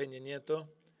 President Peña Nieto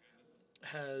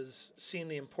has seen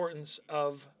the importance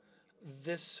of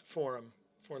this forum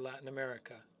for Latin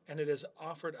America, and it has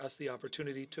offered us the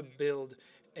opportunity to build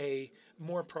a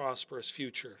more prosperous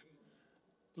future.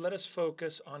 Let us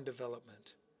focus on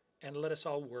development, and let us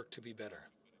all work to be better.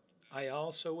 I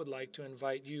also would like to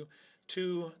invite you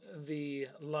to the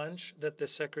lunch that the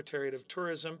Secretariat of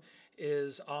Tourism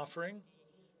is offering,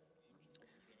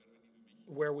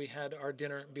 where we had our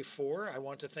dinner before. I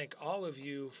want to thank all of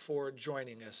you for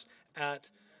joining us at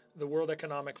the World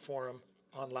Economic Forum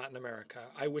on Latin America.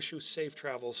 I wish you safe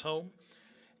travels home,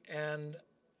 and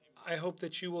I hope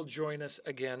that you will join us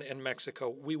again in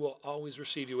Mexico. We will always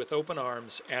receive you with open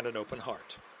arms and an open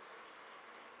heart.